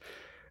buttons,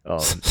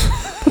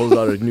 pulls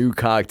out a new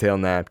cocktail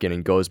napkin,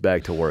 and goes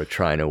back to work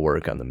trying to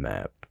work on the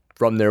map.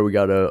 From there, we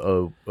got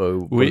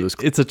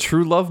it's a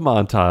true love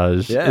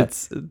montage. Yeah.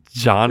 It's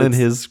John and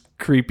his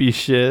creepy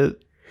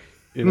shit.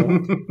 You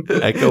know,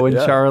 Echo and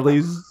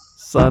Charlie's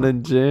son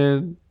and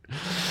Jen.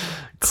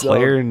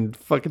 Claire and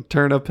fucking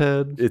Turnip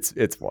Head.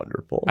 It's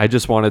wonderful. I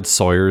just wanted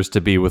Sawyer's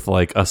to be with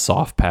like a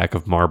soft pack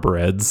of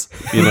Marlboros,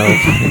 you know.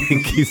 I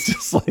think he's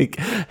just like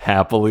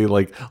happily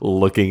like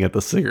looking at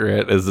the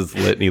cigarette as it's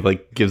lit, and he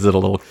like gives it a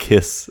little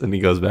kiss, and he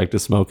goes back to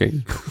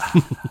smoking.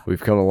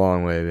 We've come a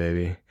long way,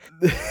 baby.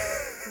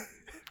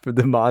 But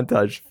the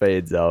montage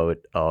fades out,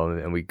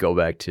 and we go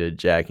back to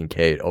Jack and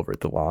Kate over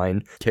at the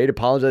line. Kate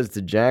apologizes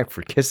to Jack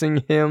for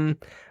kissing him.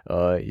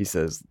 He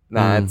says,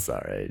 nah, it's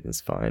all right. It's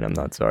fine. I'm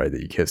not sorry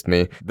that you kissed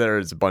me.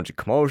 There's a bunch of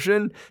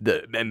commotion.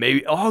 And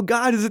maybe, oh,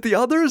 God, is it the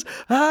others?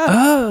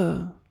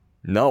 No.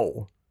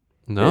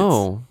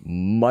 It's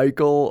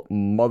Michael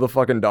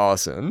motherfucking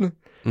Dawson.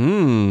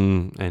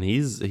 And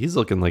he's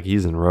looking like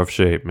he's in rough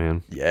shape,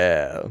 man.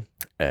 Yeah.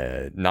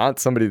 Not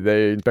somebody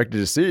they expected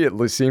to see,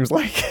 it seems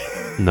like.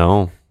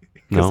 No.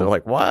 Because they're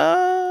like,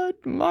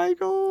 what?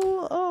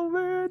 Michael? Oh,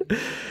 man.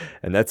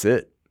 And that's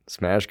it.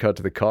 Smash cut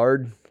to the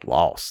card.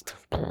 Lost.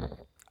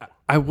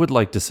 I would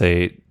like to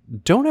say,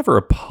 don't ever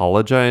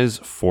apologize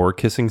for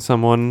kissing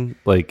someone,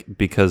 like,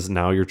 because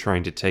now you're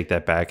trying to take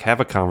that back. Have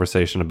a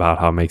conversation about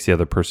how it makes the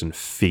other person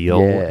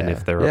feel and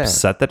if they're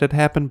upset that it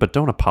happened, but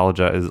don't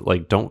apologize.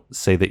 Like, don't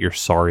say that you're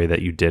sorry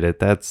that you did it.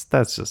 That's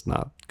just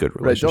not good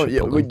relationship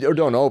building. Or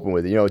don't open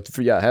with it. You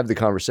know, have the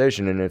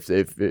conversation, and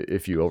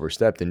if you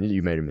overstepped and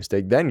you made a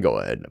mistake, then go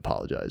ahead and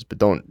apologize. But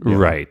don't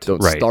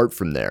start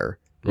from there.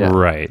 Yeah.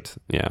 Right.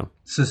 Yeah.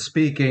 So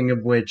speaking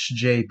of which,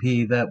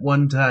 JP, that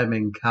one time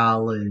in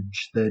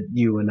college that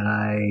you and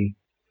I,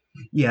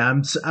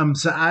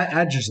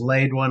 I just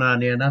laid one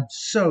on you, and I'm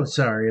so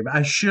sorry.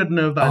 I shouldn't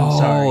have. I'm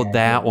sorry. Oh,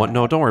 that one.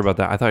 No, don't worry about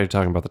that. I thought you were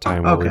talking about the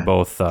time where we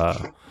both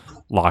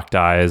locked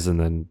eyes and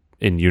then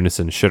in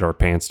unison shit our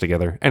pants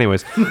together.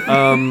 Anyways,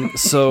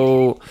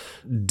 so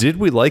did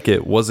we like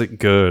it? Was it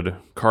good?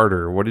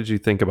 Carter, what did you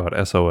think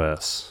about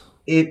SOS?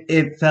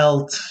 It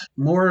felt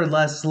more or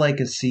less like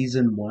a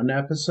season 1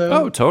 episode.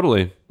 Oh,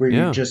 totally. Where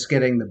you're just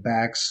getting the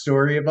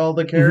backstory of all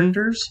the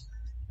characters.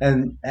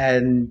 And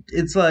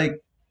it's like,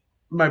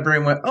 my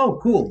brain went, oh,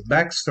 cool,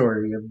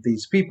 backstory of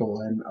these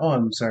people, and oh,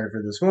 I'm sorry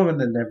for this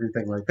woman and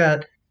everything like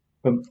that.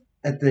 But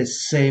at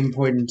this same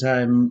point in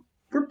time,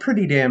 we're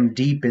pretty damn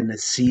deep into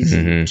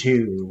season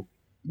 2.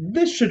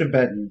 This should have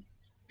been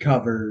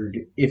covered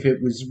if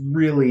it was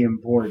really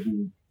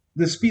important.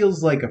 This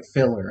feels like a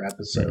filler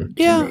episode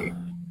to me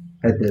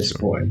at this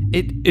point.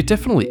 It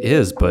definitely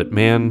is, but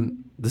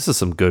man, this is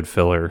some good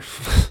filler.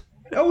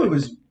 Oh,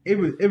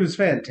 it was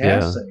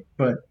fantastic,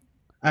 but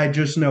I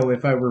just know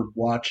if I were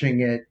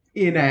watching it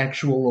in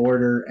actual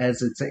order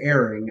as it's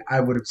airing, I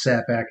would have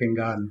sat back and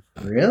gone,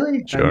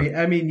 really? Sure.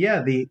 I mean,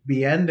 yeah,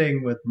 the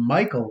ending with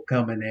Michael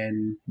coming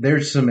in,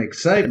 there's some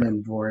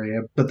excitement for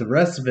you, but the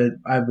rest of it,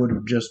 I would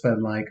have just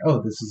been like,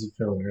 oh, this is a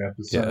filler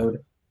episode.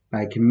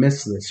 I can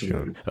miss this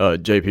one.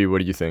 JP,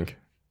 what do you think?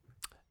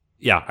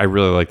 Yeah, I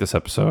really like this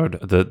episode.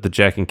 The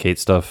Jack and Kate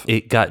stuff,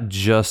 it got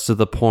just to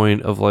the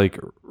point of like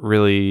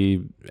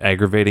really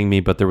aggravating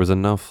me, but there was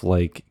enough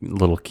like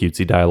little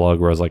cutesy dialogue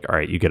where I was like, all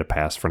right, you get a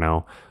pass for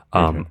now.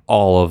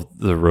 All of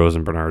the Rose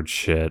and Bernard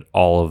shit,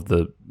 all of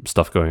the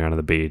stuff going on at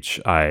the beach,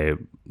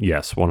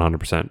 yes,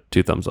 100%,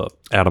 2 thumbs up.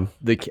 Adam?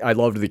 I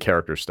loved the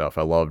character stuff.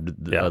 I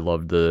loved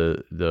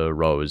the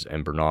Rose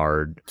and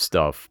Bernard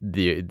stuff.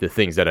 The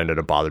things that ended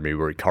up bothering me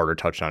where Carter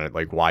touched on it,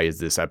 like why is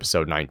this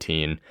episode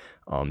 19?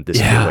 This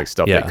feels like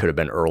stuff that could have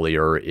been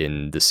earlier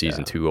in the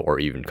season 2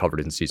 or even covered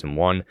in season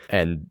 1.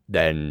 And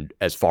then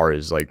as far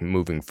as like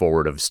moving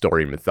forward of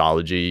story and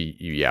mythology,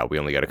 we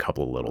only got a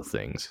couple of little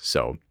things.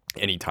 So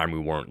anytime we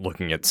weren't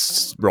looking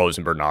at Rose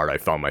and Bernard, I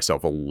found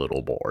myself a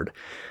little bored.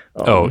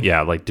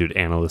 Like, dude,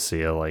 Anna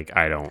Lucia, like,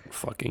 I don't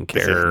fucking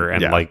care.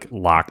 And like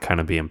Locke kind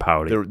of being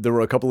pouty. There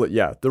were a couple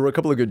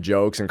of good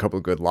jokes and a couple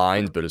of good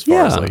lines, but as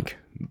far as like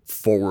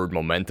forward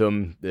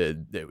momentum,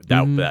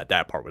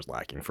 that part was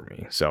lacking for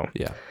me. So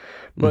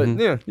but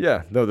no,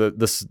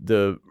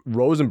 the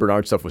Rose and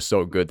Bernard stuff was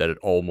so good that it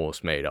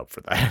almost made up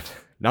for that.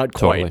 Not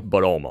quite,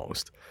 but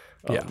almost.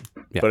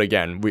 But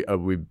again,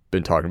 we've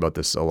been talking about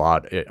this a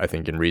lot, I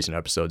think, in recent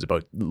episodes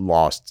about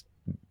Lost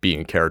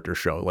being a character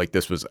show. Like,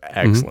 this was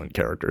excellent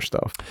character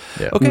stuff.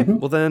 Okay,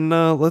 well then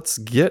let's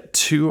get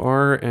to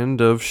our end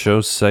of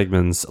show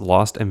segments.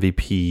 Lost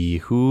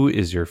MVP. Who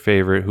is your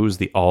favorite? Who's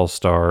the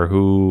all-star?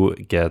 Who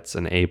gets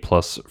an A+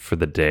 for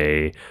the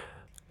day?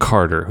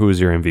 Carter, who is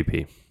your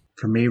MVP?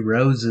 For me,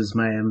 Rose is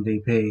my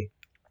MVP.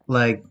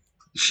 Like,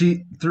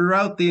 she,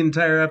 throughout the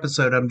entire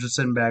episode, I'm just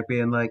sitting back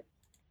being like,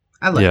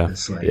 I like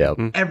this lady.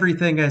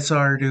 Everything I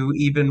saw her do,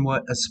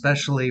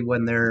 especially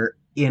when they're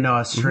in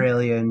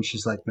Australia and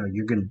she's like, no,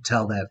 you're going to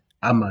tell that,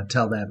 I'm going to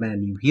tell that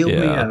man you healed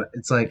me.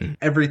 It's like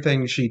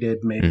everything she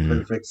did made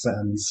perfect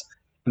sense.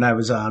 And I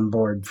was on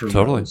board for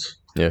Rose.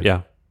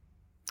 JP?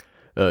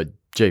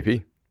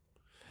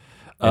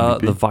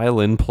 The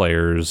violin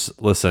players,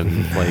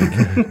 listen,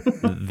 like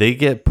they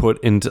get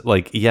put into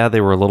like,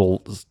 they were a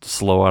little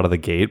slow out of the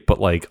gate, but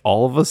like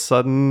all of a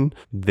sudden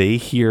they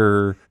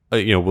hear,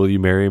 will you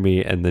marry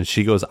me? And then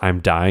she goes,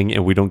 I'm dying.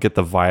 And we don't get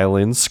the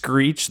violin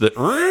screech that,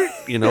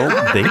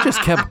 they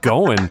just kept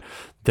going.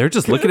 They're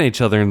just looking at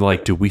each other and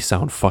like, do we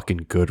sound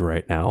fucking good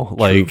right now?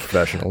 Like,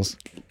 professionals.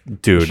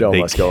 Dude,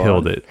 they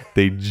killed it.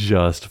 They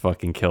just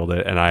fucking killed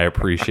it. And I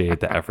appreciate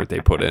the effort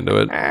they put into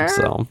it.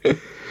 So,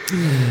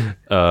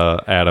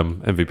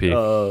 Adam, MVP.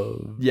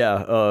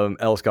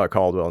 L. Scott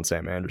Caldwell and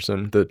Sam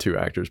Anderson, the 2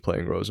 actors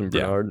playing Rose and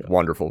Bernard.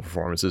 Wonderful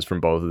performances from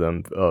both of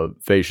them.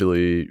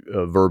 Facially,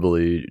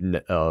 verbally,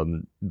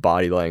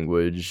 body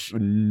language.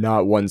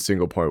 Not one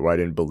single point where I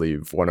didn't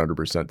believe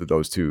 100% that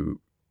those 2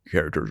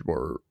 characters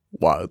were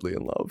wildly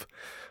in love.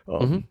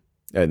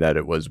 And that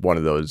it was one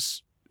of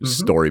those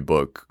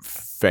storybook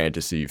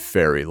fantasy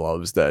fairy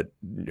loves that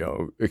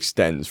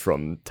extends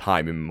from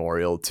time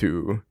immemorial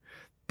to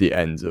the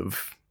ends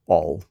of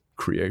all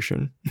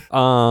creation.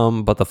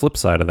 But the flip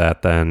side of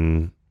that,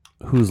 then,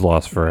 who's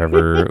lost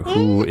forever?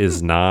 Who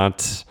is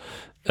not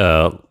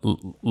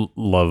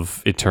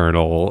love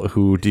eternal?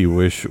 Who do you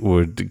wish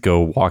would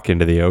go walk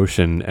into the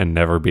ocean and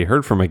never be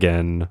heard from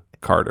again?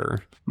 Carter.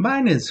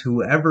 Mine is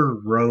whoever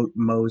wrote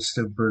most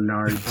of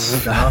Bernard's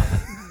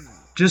stuff.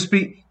 Just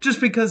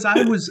because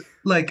I was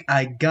like,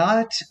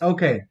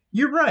 okay,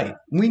 you're right.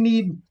 We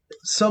need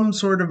some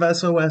sort of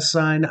SOS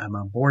sign. I'm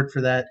on board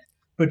for that.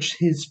 But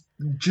his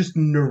just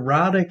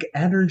neurotic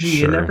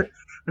energy and everything.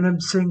 And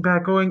I'm sitting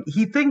back going,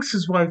 he thinks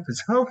his wife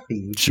is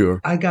healthy. Sure.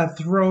 I got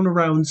thrown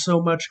around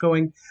so much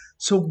going,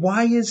 so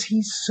why is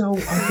he so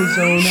up his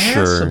own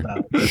ass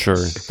about this?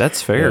 Sure.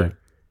 That's fair.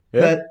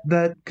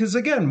 That because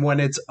again, when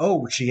it's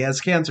she has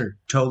cancer,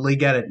 totally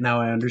get it.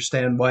 Now I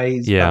understand why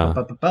he's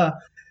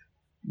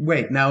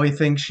Wait, now he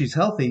thinks she's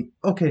healthy.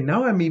 Okay,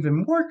 now I'm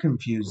even more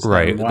confused.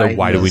 Right.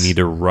 Why do we need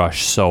to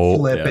rush so?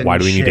 Why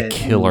do we need to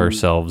kill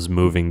ourselves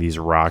moving these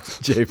rocks?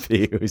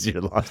 JP, who's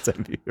your lost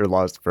MVP? You're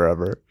lost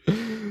forever.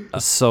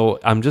 So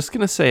I'm just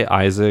gonna say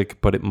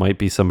Isaac, but it might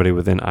be somebody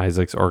within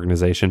Isaac's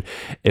organization.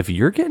 If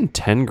you're getting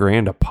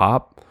 $10,000 a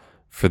pop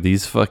for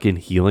these fucking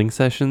healing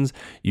sessions,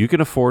 you can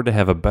afford to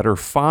have a better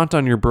font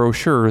on your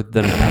brochure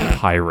than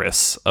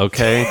Papyrus.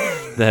 Okay,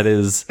 that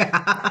is.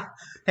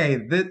 Hey,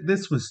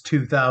 this was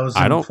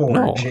 2004. I don't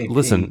know. JP.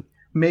 Listen.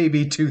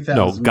 Maybe 2000.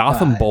 No,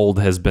 Gotham Bold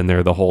has been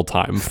there the whole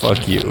time.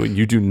 Fuck you.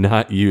 You do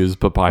not use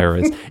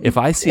papyrus. If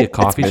I see a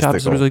coffee shop,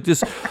 somebody's like,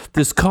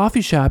 this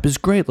coffee shop is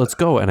great, let's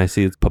go. And I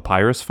see it's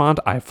papyrus font,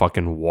 I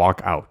fucking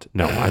walk out.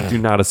 No, I do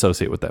not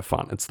associate with that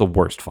font. It's the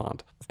worst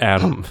font.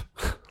 Adam.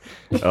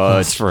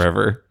 It's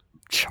forever.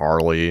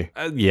 Charlie.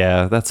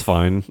 Yeah, that's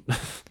fine.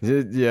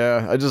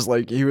 Yeah, I just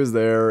like, he was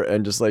there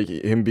and just like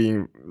him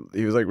being,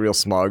 he was like real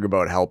smug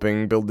about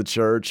helping build the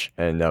church.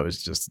 And that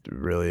was just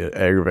really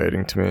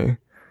aggravating to me.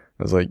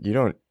 I was like, you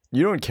don't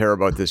care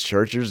about this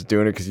church. You're just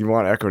doing it because you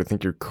want Echo to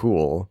think you're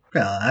cool.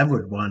 Well, I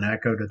would want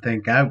Echo to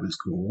think I was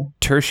cool.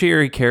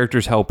 Tertiary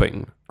characters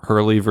helping.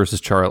 Hurley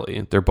versus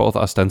Charlie. They're both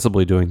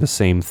ostensibly doing the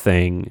same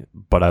thing,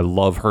 but I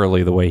love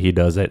Hurley the way he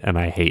does it, and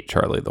I hate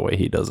Charlie the way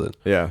he does it.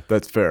 Yeah,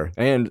 that's fair.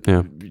 And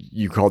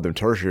you called them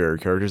tertiary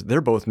characters.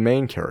 They're both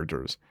main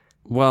characters.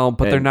 Well,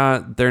 but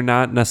and they're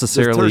not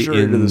necessarily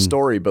tertiary in to the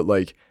story, but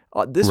like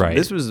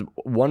this was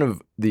one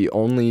of the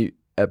only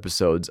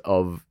episodes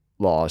of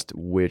Lost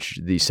which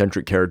the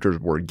centric characters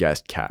were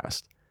guest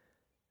cast,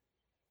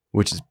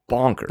 which is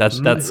bonkers.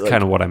 That's like,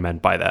 kind of what I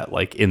meant by that.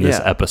 Like in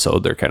this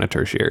episode, they're kind of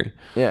tertiary.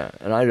 Yeah,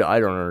 and I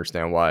don't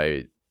understand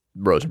why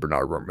Rose and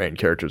Bernard weren't main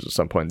characters at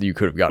some point. You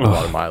could have gotten a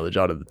lot of mileage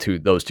out of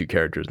those two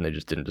characters, and they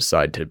just didn't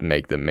decide to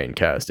make them main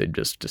cast. They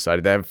just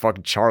decided to have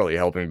fucking Charlie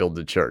helping build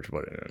the church.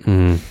 Whatever.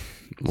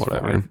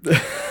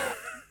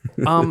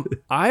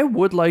 I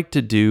would like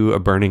to do a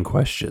burning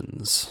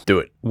questions. Do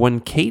it. When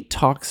Kate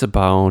talks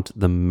about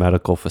the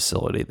medical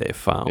facility they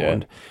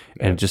found,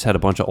 and it just had a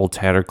bunch of old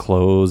tattered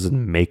clothes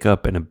and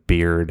makeup and a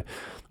beard.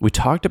 We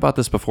talked about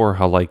this before,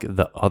 how like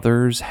the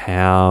others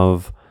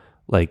have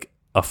like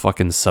a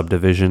fucking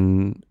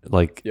subdivision,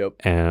 like,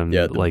 and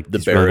like the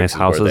these really nice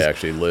houses where they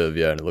actually live.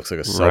 Yeah, and it looks like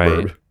a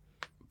suburb. Right.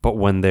 But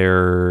when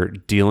they're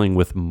dealing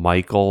with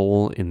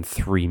Michael in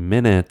 3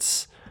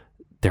 minutes,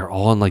 they're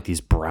all in like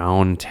these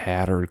brown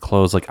tattered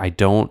clothes. Like I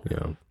don't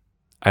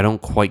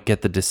quite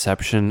get the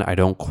deception. I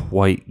don't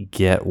quite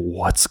get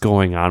what's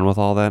going on with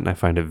all that, and I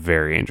find it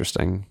very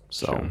interesting.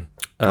 So,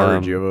 Carter,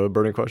 do you have a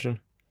burning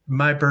question?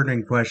 My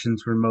burning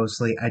questions were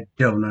mostly, I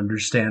don't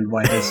understand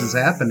why this is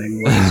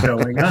happening. What is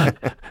going on?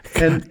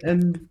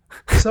 And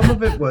some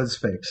of it was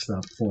fake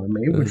stuff for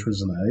me, which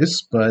was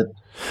nice. But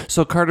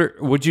so Carter,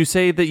 would you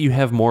say that you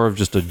have more of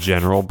just a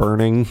general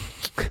burning?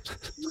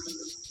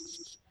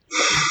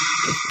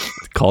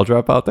 Call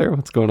drop out there?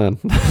 What's going on?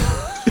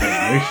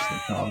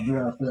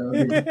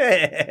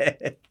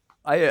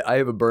 I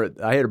had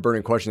a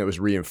burning question that was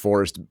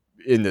reinforced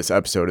in this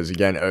episode is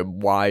again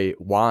why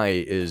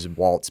is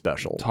Walt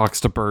special?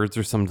 Talks to birds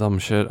or some dumb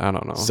shit. I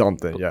don't know.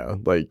 Something, yeah.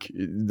 Like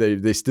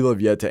they still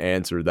have yet to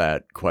answer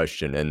that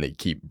question, and they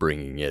keep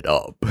bringing it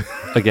up.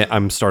 Again,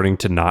 I'm starting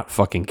to not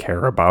fucking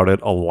care about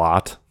it a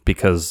lot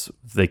because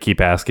they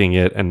keep asking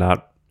it and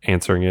not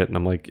answering it, and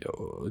I'm like,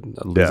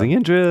 losing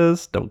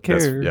interest. Don't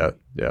care.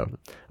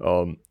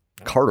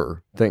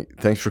 Carter,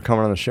 thanks for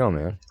coming on the show,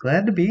 man.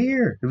 Glad to be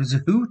here. It was a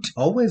hoot.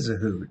 Always a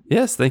hoot.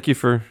 Yes, thank you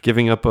for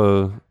giving up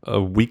a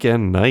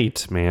weekend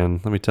night, man.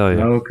 Let me tell you.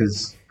 No,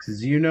 because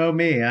you know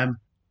me. I'm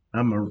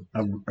a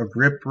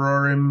rip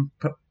roaring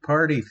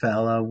party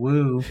fella.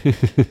 Woo.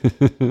 Rip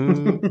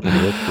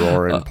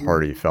roaring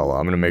party fella.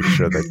 I'm gonna make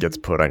sure that gets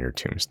put on your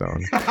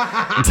tombstone.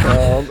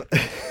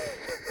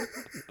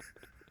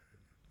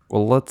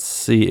 Well, let's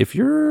see. If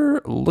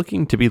you're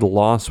looking to be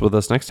lost with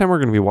us, next time we're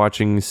going to be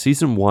watching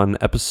Season 1,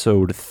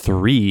 Episode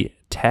 3,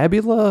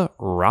 Tabula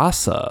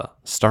Rasa,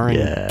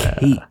 starring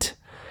Kate.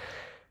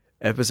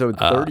 Episode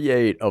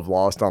 38 of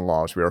Lost on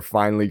Lost. We are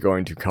finally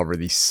going to cover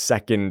the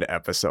second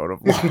episode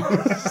of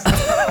Lost.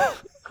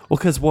 Well,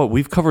 because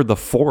we've covered the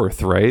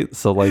fourth, right?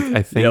 So, like,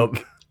 I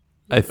think...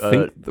 I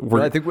think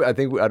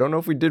I don't know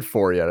if we did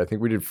 4 yet. I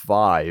think we did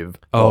 5.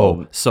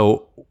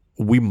 So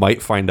we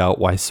might find out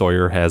why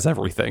Sawyer has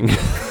everything.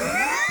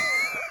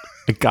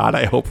 God,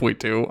 I hope we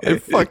do. I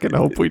fucking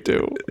hope we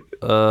do.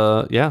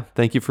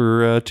 Thank you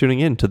for tuning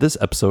in to this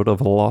episode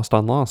of Lost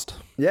on Lost.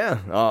 Yeah,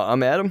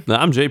 I'm Adam.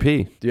 I'm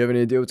JP. Do you have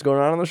any idea what's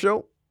going on the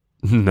show?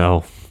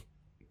 No.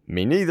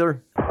 Me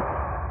neither.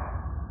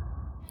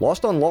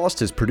 Lost on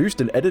Lost is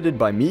produced and edited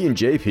by me and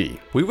JP.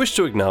 We wish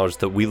to acknowledge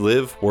that we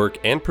live, work,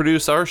 and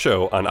produce our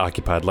show on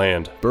occupied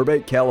land.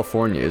 Burbank,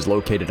 California is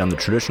located on the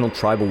traditional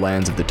tribal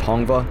lands of the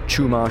Tongva,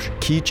 Chumash,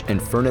 Kizh, and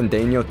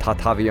Fernandino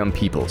Tataviam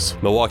peoples.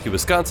 Milwaukee,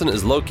 Wisconsin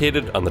is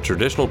located on the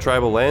traditional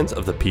tribal lands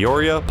of the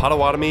Peoria,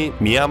 Potawatomi,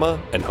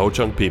 Miama, and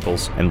Ho-Chunk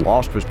peoples. And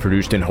Lost was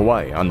produced in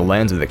Hawaii on the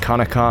lands of the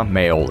Kanaka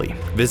Maoli.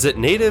 Visit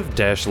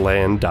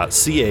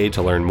native-land.ca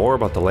to learn more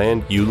about the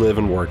land you live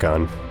and work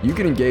on. You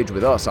can engage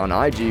with us on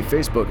IG,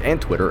 Facebook,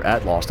 and Twitter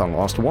at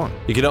LostOnLost1.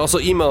 You can also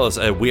email us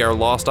at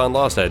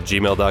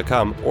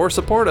wearelostonlost@gmail.com or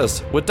support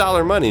us with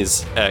dollar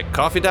monies at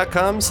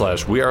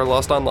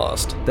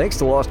coffee.com/wearelostonlost. Thanks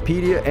to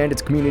Lostpedia and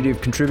its community of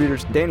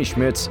contributors, Danny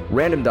Schmitz,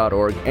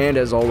 Random.org, and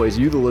as always,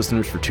 you the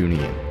listeners for tuning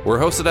in. We're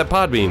hosted at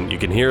Podbean. You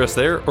can hear us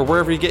there or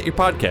wherever you get your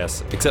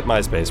podcasts, except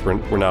MySpace.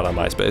 We're not on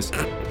MySpace.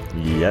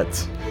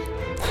 Yet.